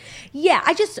her. Yeah,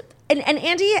 and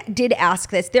Andy did ask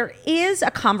this. There is a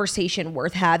conversation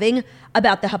worth having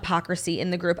about the hypocrisy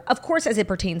in the group, of course, as it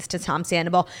pertains to Tom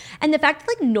Sandoval. And the fact that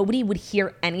like nobody would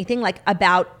hear anything like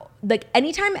about, like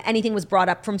anytime anything was brought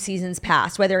up from seasons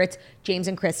past, whether it's James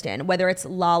and Kristen, whether it's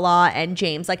Lala and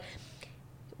James, like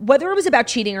whether it was about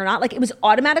cheating or not, like it was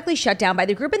automatically shut down by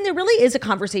the group. And there really is a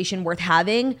conversation worth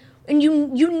having. And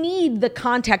you need the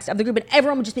context of the group, and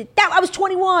everyone would just be, that I was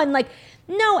 21. Like,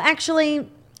 no, actually.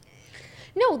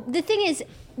 No, the thing is,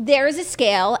 there is a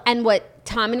scale, and what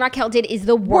Tom and Raquel did is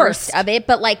the worst of it.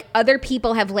 But like other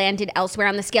people have landed elsewhere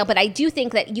on the scale. But I do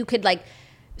think that you could like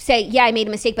say, yeah, I made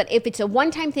a mistake. But if it's a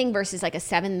one-time thing versus like a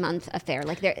 7-month affair,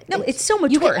 like it's so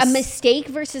much worse. A mistake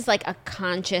versus like a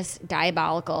conscious,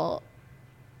 diabolical,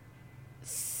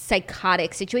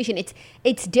 psychotic situation,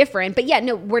 it's different. But yeah,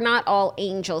 no, we're not all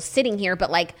angels sitting here, but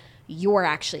like you're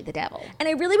actually the devil. And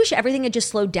I really wish everything had just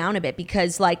slowed down a bit,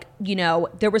 because like, you know,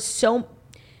 there was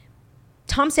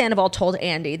Tom Sandoval told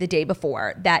Andy the day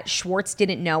before that Schwartz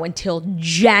didn't know until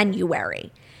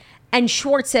January. And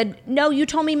Schwartz said, no, you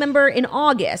told me, remember, in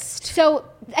August. So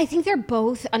I think they're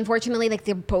both, unfortunately, like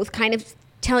they're both kind of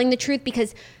telling the truth,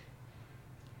 because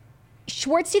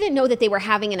Schwartz didn't know that they were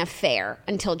having an affair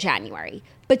until January.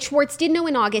 But Schwartz did know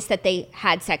in August that they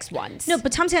had sex once. No,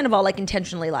 but Tom Sandoval like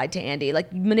intentionally lied to Andy,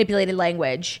 like manipulated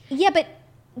language. Yeah, but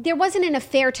there wasn't an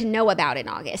affair to know about in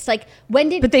August. Like when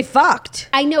did? But they fucked.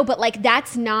 I know, but like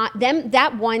that's not them.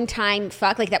 That one time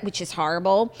fuck, like that, which is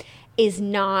horrible, is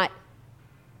not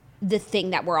the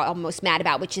thing that we're almost mad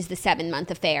about, which is the 7-month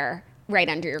affair right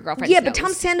under your girlfriend's nose. But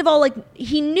Tom Sandoval, like,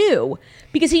 he knew,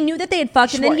 because he knew that they had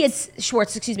fucked. And then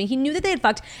he knew that they had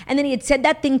fucked, and then he had said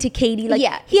that thing to Katie. Like,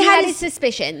 yeah, he had his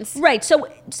suspicions. Right, so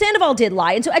Sandoval did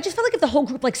lie. And so I just felt like if the whole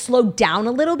group, like, slowed down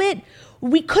a little bit,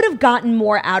 we could have gotten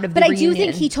more out of the reunion. But I do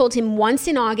think he told him once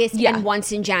in August and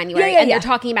once in January, and they're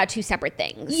talking about two separate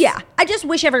things. Yeah, I just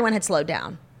wish everyone had slowed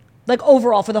down. Like,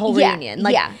 overall, for the whole reunion.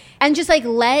 Like, and just, like,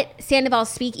 let Sandoval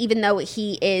speak, even though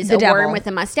he is a worm with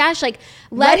a mustache. Like,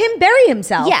 let him bury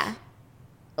himself. Yeah.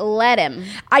 Let him.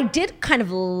 I did kind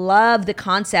of love the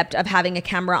concept of having a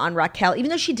camera on Raquel,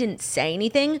 even though she didn't say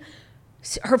anything.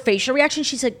 Her facial reaction,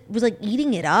 she's like, was like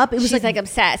eating it up. It was she's like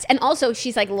obsessed. And also,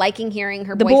 she's like liking hearing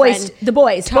her boyfriend. The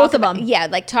boys, both of them. Yeah,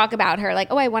 like talk about her. Like,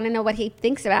 oh, I want to know what he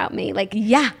thinks about me. Like,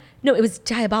 yeah. No, it was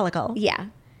diabolical. Yeah.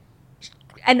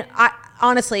 And I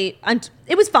honestly,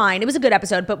 it was fine. It was a good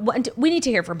episode, but we need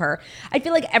to hear from her. I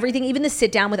feel like everything, even the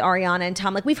sit down with Ariana and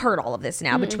Tom, like we've heard all of this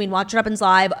now between Watch What Happens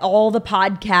Live, all the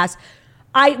podcasts.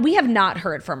 We have not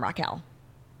heard from Raquel.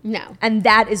 No. And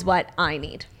that is what I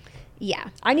need. Yeah.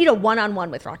 I need a one-on-one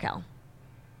with Raquel.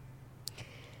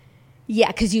 Yeah,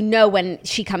 because you know when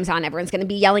she comes on, everyone's going to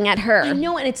be yelling at her. I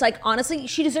know, and it's like, honestly,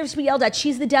 she deserves to be yelled at.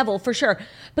 She's the devil, for sure.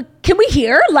 But can we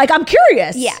hear? Like, I'm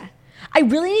curious. Yeah. I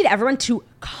really need everyone to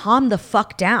calm the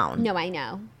fuck down. No, I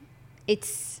know.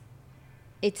 It's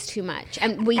too much.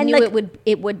 And we knew like,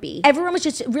 it would be. Everyone was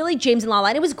just really James and Lala.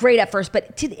 And it was great at first,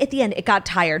 but at the end, it got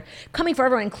tired. Coming for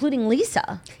everyone, including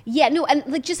Lisa. Yeah, no, and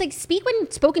like just like speak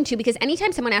when spoken to, because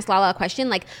anytime someone asks Lala a question,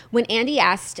 like when Andy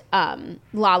asked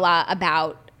Lala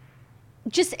about,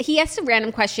 he asked a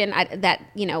random question that,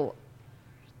 you know,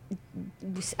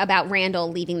 about Randall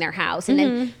leaving their house, and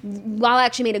then Lala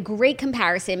actually made a great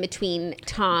comparison between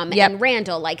Tom and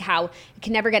Randall, like how he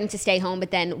can never get him to stay home,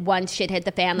 but then once shit hit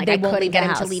the fan, like I couldn't get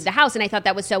him to leave the house. And I thought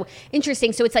that was so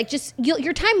interesting. So it's like, just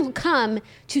your time will come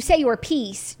to say your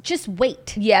piece. Just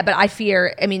wait. Yeah, but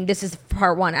I mean, this is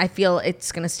part one. I feel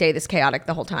it's going to stay this chaotic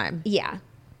the whole time. Yeah.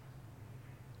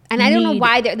 And I don't know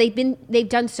why they've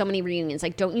done so many reunions.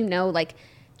 Like, don't you know, like,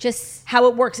 just how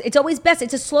it works. It's always best.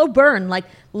 It's a slow burn. Like,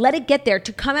 let it get there.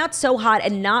 To come out so hot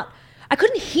and I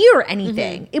couldn't hear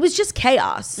anything. It was just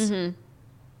chaos. And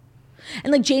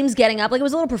like James getting up, like it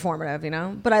was a little performative, you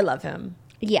know, but I love him.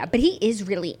 Yeah, but he is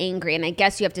really angry. And I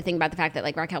guess you have to think about the fact that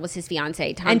like Raquel was his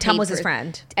fiance. Tom was his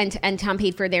friend. And Tom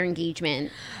paid for their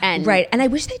engagement. And right. And I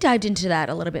wish they dived into that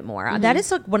a little bit more. That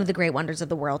is like one of the great wonders of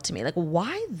the world to me. Like,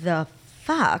 why the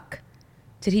fuck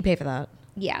did he pay for that?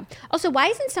 Yeah. Also, why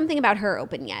isn't something about her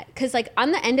open yet? Because, like,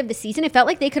 on the end of the season, it felt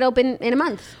like they could open in a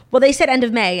month. Well, they said end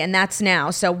of May, and that's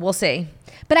now, so we'll see.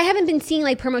 But I haven't been seeing,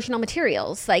 like, promotional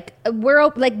materials. Like,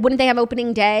 wouldn't they have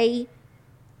opening day?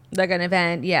 Like an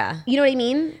event, yeah. You know what I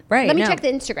mean? Right, Let me no. check the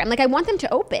Instagram. Like, I want them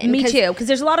to open. Me too, because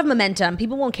there's a lot of momentum.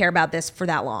 People won't care about this for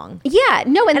that long. Yeah,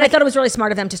 no. And like, I thought it was really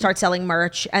smart of them to start selling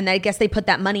merch, and I guess they put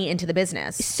that money into the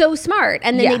business. so smart.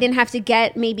 And then Yeah. they didn't have to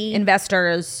get maybe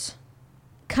Investors.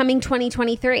 coming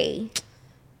 2023.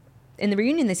 In the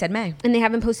reunion, they said May. And they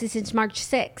haven't posted since March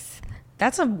 6th.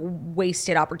 That's a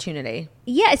wasted opportunity.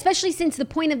 Yeah, especially since the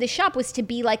point of the shop was to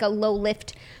be like a low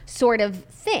lift sort of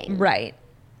thing. Right.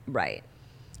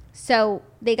 So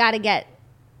they got to get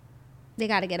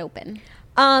open.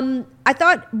 I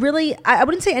thought really, I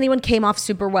wouldn't say anyone came off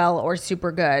super well or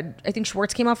super good. I think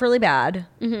Schwartz came off really bad.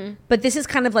 Mm-hmm. But this is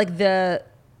kind of like I'm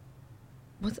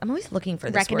always looking for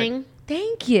this Reckoning? word.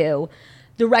 Thank you.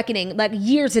 The reckoning, like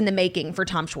years in the making for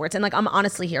Tom Schwartz. And like, I'm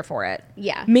honestly here for it.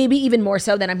 Yeah. Maybe even more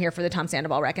so than I'm here for the Tom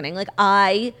Sandoval reckoning. Like,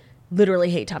 I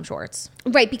literally hate Tom Schwartz.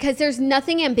 Right, because there's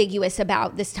nothing ambiguous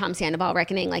about this Tom Sandoval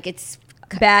reckoning. Like, it's...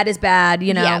 Bad is bad,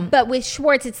 you know? Yeah, but with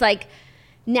Schwartz, it's like,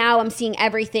 now I'm seeing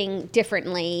everything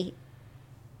differently.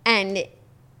 And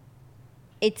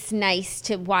it's nice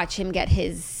to watch him get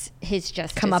his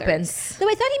just Comeuppance. Though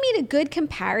I thought he made a good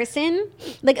comparison.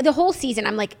 Like, the whole season,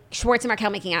 I'm like, Schwartz and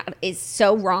Raquel making out is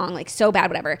so wrong, like, so bad,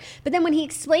 whatever. But then when he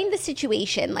explained the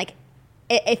situation, like,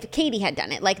 if Katie had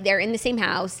done it, like, they're in the same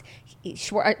house,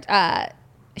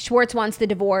 Schwartz wants the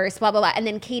divorce, blah, blah, blah. And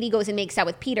then Katie goes and makes out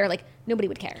with Peter, like, nobody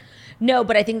would care. No,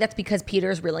 but I think that's because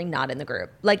Peter's really not in the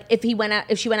group. Like, if she went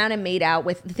out and made out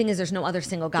with, the thing is, there's no other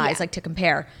single guys, like, to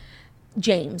compare.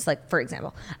 James, like, for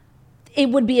example, it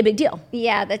would be a big deal.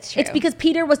 Yeah, that's true. It's because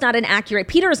Peter was not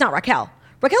Peter is not Raquel.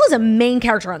 Raquel is a main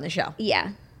character on the show.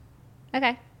 Yeah.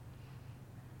 Okay.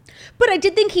 But I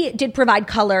did think he did provide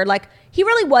color. Like, he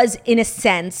really was, in a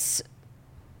sense,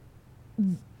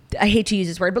 I hate to use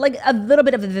this word, but like a little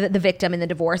bit of the victim in the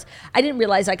divorce. I didn't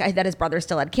realize like that his brother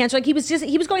still had cancer. Like he was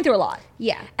going through a lot.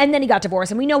 Yeah. And then he got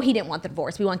divorced, and we know he didn't want the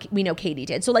divorce. We know Katie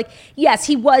did. So like, yes,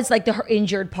 he was like the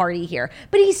injured party here,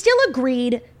 but he still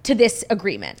agreed to this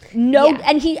agreement. No, Yeah.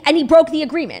 and he broke the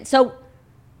agreement. So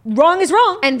wrong is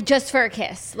wrong. And just for a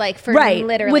kiss, like for Right.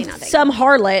 literally With nothing. some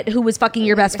harlot who was fucking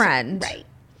your best friend. Right.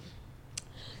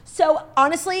 So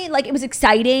honestly, like it was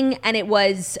exciting and it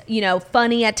was,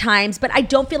 funny at times, but I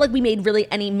don't feel like we made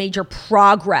really any major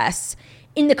progress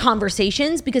in the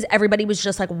conversations because everybody was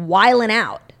just like wiling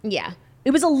out. Yeah.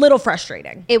 It was a little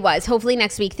frustrating. It was. Hopefully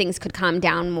next week things could calm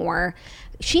down more.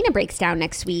 Sheena breaks down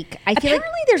next week. I feel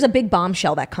Apparently there's a big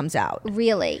bombshell that comes out. like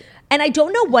really. And I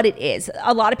don't know what it is.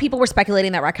 A lot of people were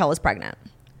speculating that Raquel is pregnant.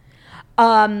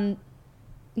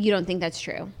 You don't think that's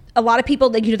true? A lot of people,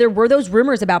 like, there were those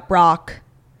rumors about Brock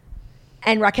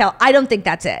and Raquel. I don't think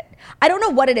that's it. I don't know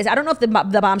what it is. I don't know if the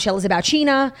bombshell is about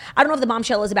Sheena. I don't know if the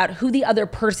bombshell is about who the other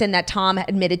person that Tom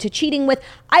admitted to cheating with.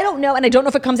 I don't know. And I don't know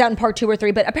if it comes out in part 2 or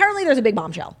 3, but apparently there's a big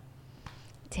bombshell.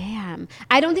 Damn.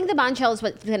 I don't think the bombshell is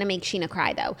what's going to make Sheena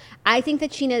cry, though. I think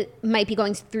that Sheena might be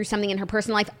going through something in her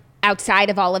personal life outside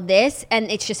of all of this, and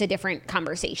it's just a different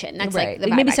conversation. That's Right. like the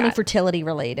Like vibe maybe I something got. fertility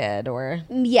related or...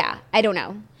 Yeah, I don't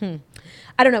know.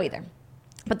 I don't know either.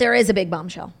 But there is a big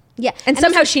bombshell. Yeah. And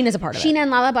somehow Sheena's a part of it. Sheena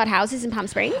and Lala bought houses in Palm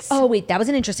Springs. Oh, wait. That was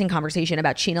an interesting conversation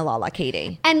about Sheena, Lala,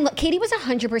 Katie. And look, Katie was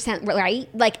 100% right.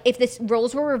 Like, if the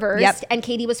roles were reversed Yep. and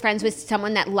Katie was friends with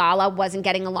someone that Lala wasn't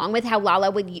getting along with, how Lala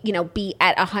would, be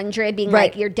at 100, being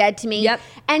Right. like, you're dead to me. Yep.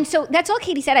 And so that's all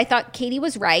Katie said. I thought Katie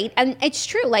was right. And it's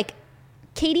true. Like,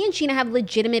 Katie and Sheena have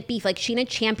legitimate beef. Like, Sheena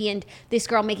championed this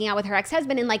girl making out with her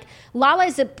ex-husband. And, like, Lala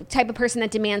is the type of person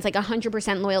that demands, like,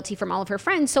 100% loyalty from all of her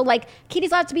friends. So, like,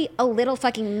 Katie's allowed to be a little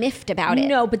fucking miffed about it.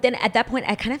 No, but then at that point,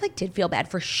 I kind of, like, did feel bad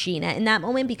for Sheena in that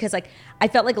moment because, like, I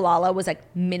felt like Lala was, like,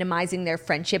 minimizing their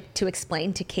friendship to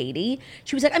explain to Katie.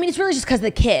 She was like, I mean, it's really just because of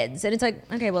the kids. And it's like,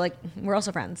 okay, well, like, we're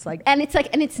also friends. Like, And it's like,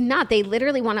 and it's not. They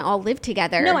literally want to all live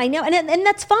together. no, I know. And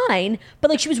that's fine. But,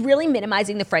 like, she was really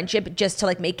minimizing the friendship just to,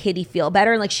 like, make Katie feel better.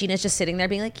 And, like, Sheena's just sitting there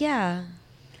being like, yeah.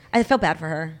 I felt bad for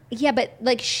her. Yeah, but,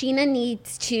 like, Sheena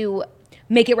needs to...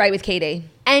 Make it right with Katie.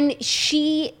 And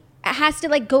she has to,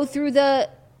 like, go through the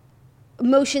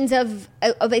motions of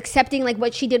accepting, like,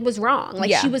 what she did was wrong. Like,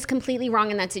 Yeah. she was completely wrong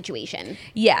in that situation.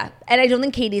 Yeah. And I don't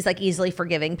think Katie's, like, easily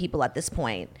forgiving people at this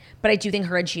point. But I do think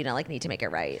her and Sheena, like, need to make it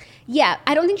right. Yeah,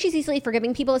 I don't think she's easily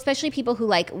forgiving people, especially people who,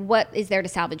 like, what is there to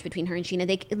salvage between her and Sheena?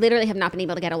 They literally have not been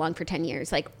able to get along for 10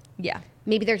 years. Like, Yeah.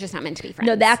 maybe they're just not meant to be friends.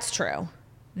 No, that's true.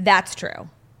 That's true.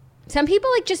 Some people,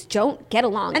 like, just don't get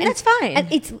along. And that's fine.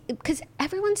 And it's because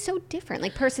everyone's so different,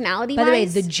 like, personality-wise. By the way,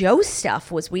 the Joe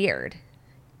stuff was weird.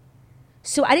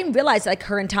 So I didn't realize like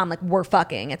her and Tom like were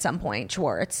fucking at some point,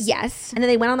 Schwartz. Yes. And then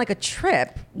they went on like a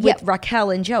trip with Yep. Raquel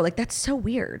and Joe. Like that's so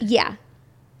weird. Yeah.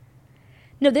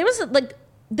 No, there was like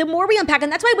the more we unpack,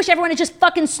 and that's why I wish everyone had just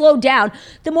fucking slowed down.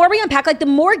 The more we unpack, like the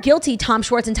more guilty Tom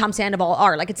Schwartz and Tom Sandoval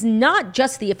are. Like it's not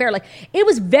just the affair. Like it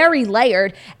was very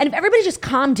layered. And if everybody just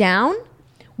calmed down,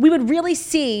 we would really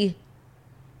see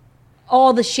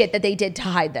all the shit that they did to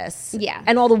hide this. Yeah.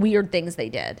 And all the weird things they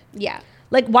did. Yeah.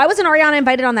 Like why wasn't Ariana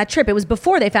invited on that trip? It was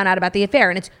before they found out about the affair.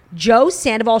 And it's Joe,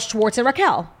 Sandoval, Schwartz, and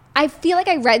Raquel. I feel like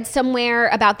I read somewhere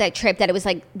about that trip that it was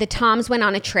like the Toms went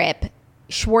on a trip.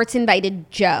 Schwartz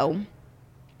invited Joe.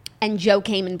 And Joe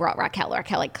came and brought Raquel.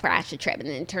 Raquel like crashed the trip, and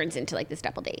then it turns into like this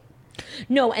double date.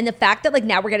 No, and the fact that like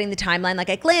now we're getting the timeline like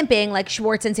at glamping, like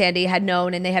Schwartz and Sandy had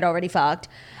known and they had already fucked.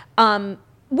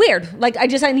 Weird. Like I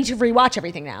need to rewatch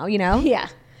everything now, you know? Yeah.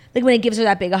 Like when he gives her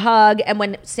that big a hug, and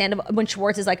when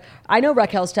Schwartz is like, I know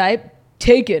Raquel's type,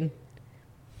 taken,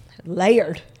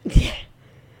 layered.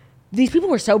 These people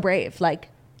were so brave. Like,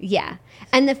 yeah,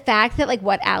 and the fact that like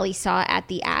what Allie saw at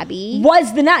the Abbey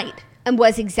was the night and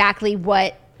was exactly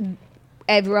what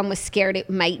everyone was scared it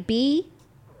might be.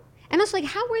 And I was like,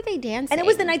 how were they dancing? And it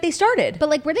was the night they started. But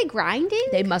like, were they grinding?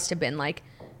 They must have been like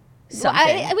something.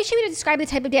 Well, I wish you would have described the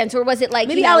type of dance, or was it like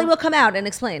maybe Allie will come out and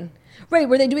explain. Right?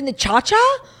 Were they doing the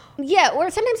cha-cha? Yeah, or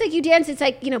sometimes like you dance, it's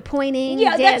like pointing.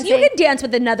 Yeah, dancing. you can dance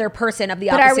with another person of the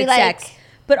opposite sex.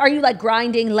 But are you like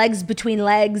grinding legs between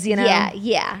legs, you know?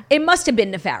 Yeah. It must have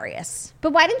been nefarious.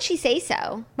 But why didn't she say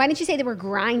so? Why didn't she say they were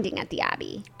grinding at the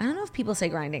Abbey? I don't know if people say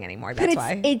grinding anymore. That's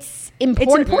why. It's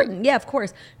important. It's important. Yeah, of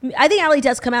course. I think Allie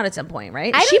does come out at some point,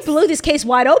 right? She blew this case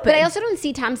wide open. But I also don't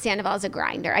see Tom Sandoval as a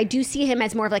grinder. I do see him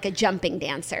as more of like a jumping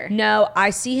dancer. No,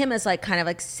 I see him as like kind of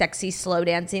like sexy slow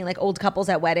dancing, like old couples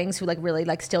at weddings who like really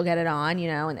like still get it on, you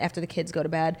know, and after the kids go to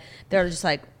bed, they're just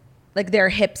like their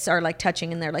hips are like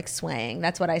touching and they're like swaying.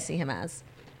 That's what I see him as.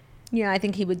 Yeah, I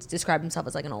think he would describe himself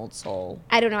as like an old soul.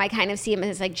 I don't know. I kind of see him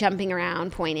as like jumping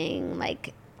around, pointing,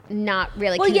 like not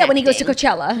really Well, connecting. yeah, when he goes to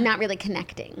Coachella. Not really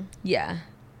connecting. Yeah.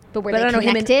 But were they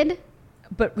connected?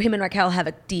 But him and Raquel have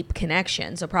a deep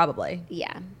connection, so probably.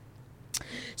 Yeah.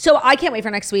 So I can't wait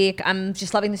for next week. I'm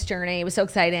just loving this journey. It was so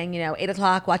exciting. 8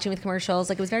 o'clock, watching with commercials.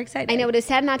 Like, it was very exciting. I know. It was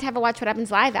sad not to have a Watch What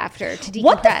Happens Live after to decompress.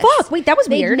 What the fuck? Wait, that was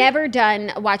weird. They've never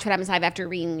done Watch What Happens Live after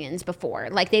reunions before.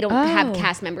 Like, they don't have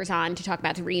cast members on to talk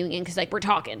about the reunion because, like, we're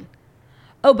talking.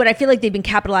 Oh, but I feel like they've been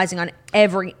capitalizing on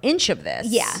every inch of this.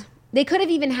 Yeah. They could have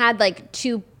even had, like,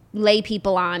 2 lay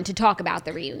people on to talk about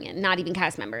the reunion, not even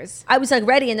cast members. I was, like,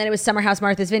 ready, and then it was Summer House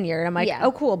Martha's Vineyard. I'm like, Yeah.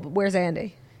 oh, cool, but where's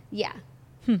Andy? Yeah.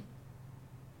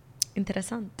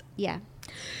 Interessant. Yeah.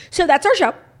 So that's our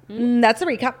show. That's the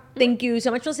recap. Thank you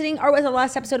so much for listening. Our was the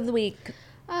last episode of the week.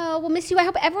 Oh, we'll miss you. I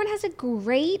hope everyone has a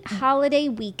great holiday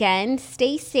weekend.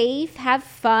 Stay safe. Have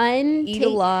fun. Eat a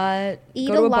lot.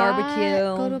 Go to a barbecue.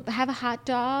 Go to have a hot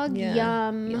dog. Yeah.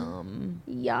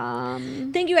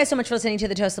 Yum. Thank you guys so much for listening to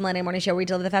the Toast and Millennium Morning Show. We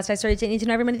deliver the fast 5 stories that you need to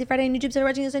know every Monday through Friday on YouTube. So if you're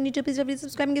watching us on YouTube, please feel free to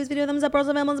subscribe and give this video a thumbs up. We're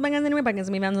also available on Spotify and podcasts.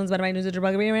 Me found on Spotify, News, Twitter,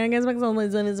 blog, we are.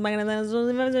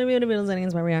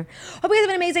 Hope you guys have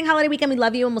an amazing holiday weekend. We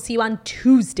love you, and we'll see you on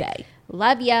Tuesday.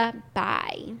 Love ya.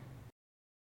 Bye.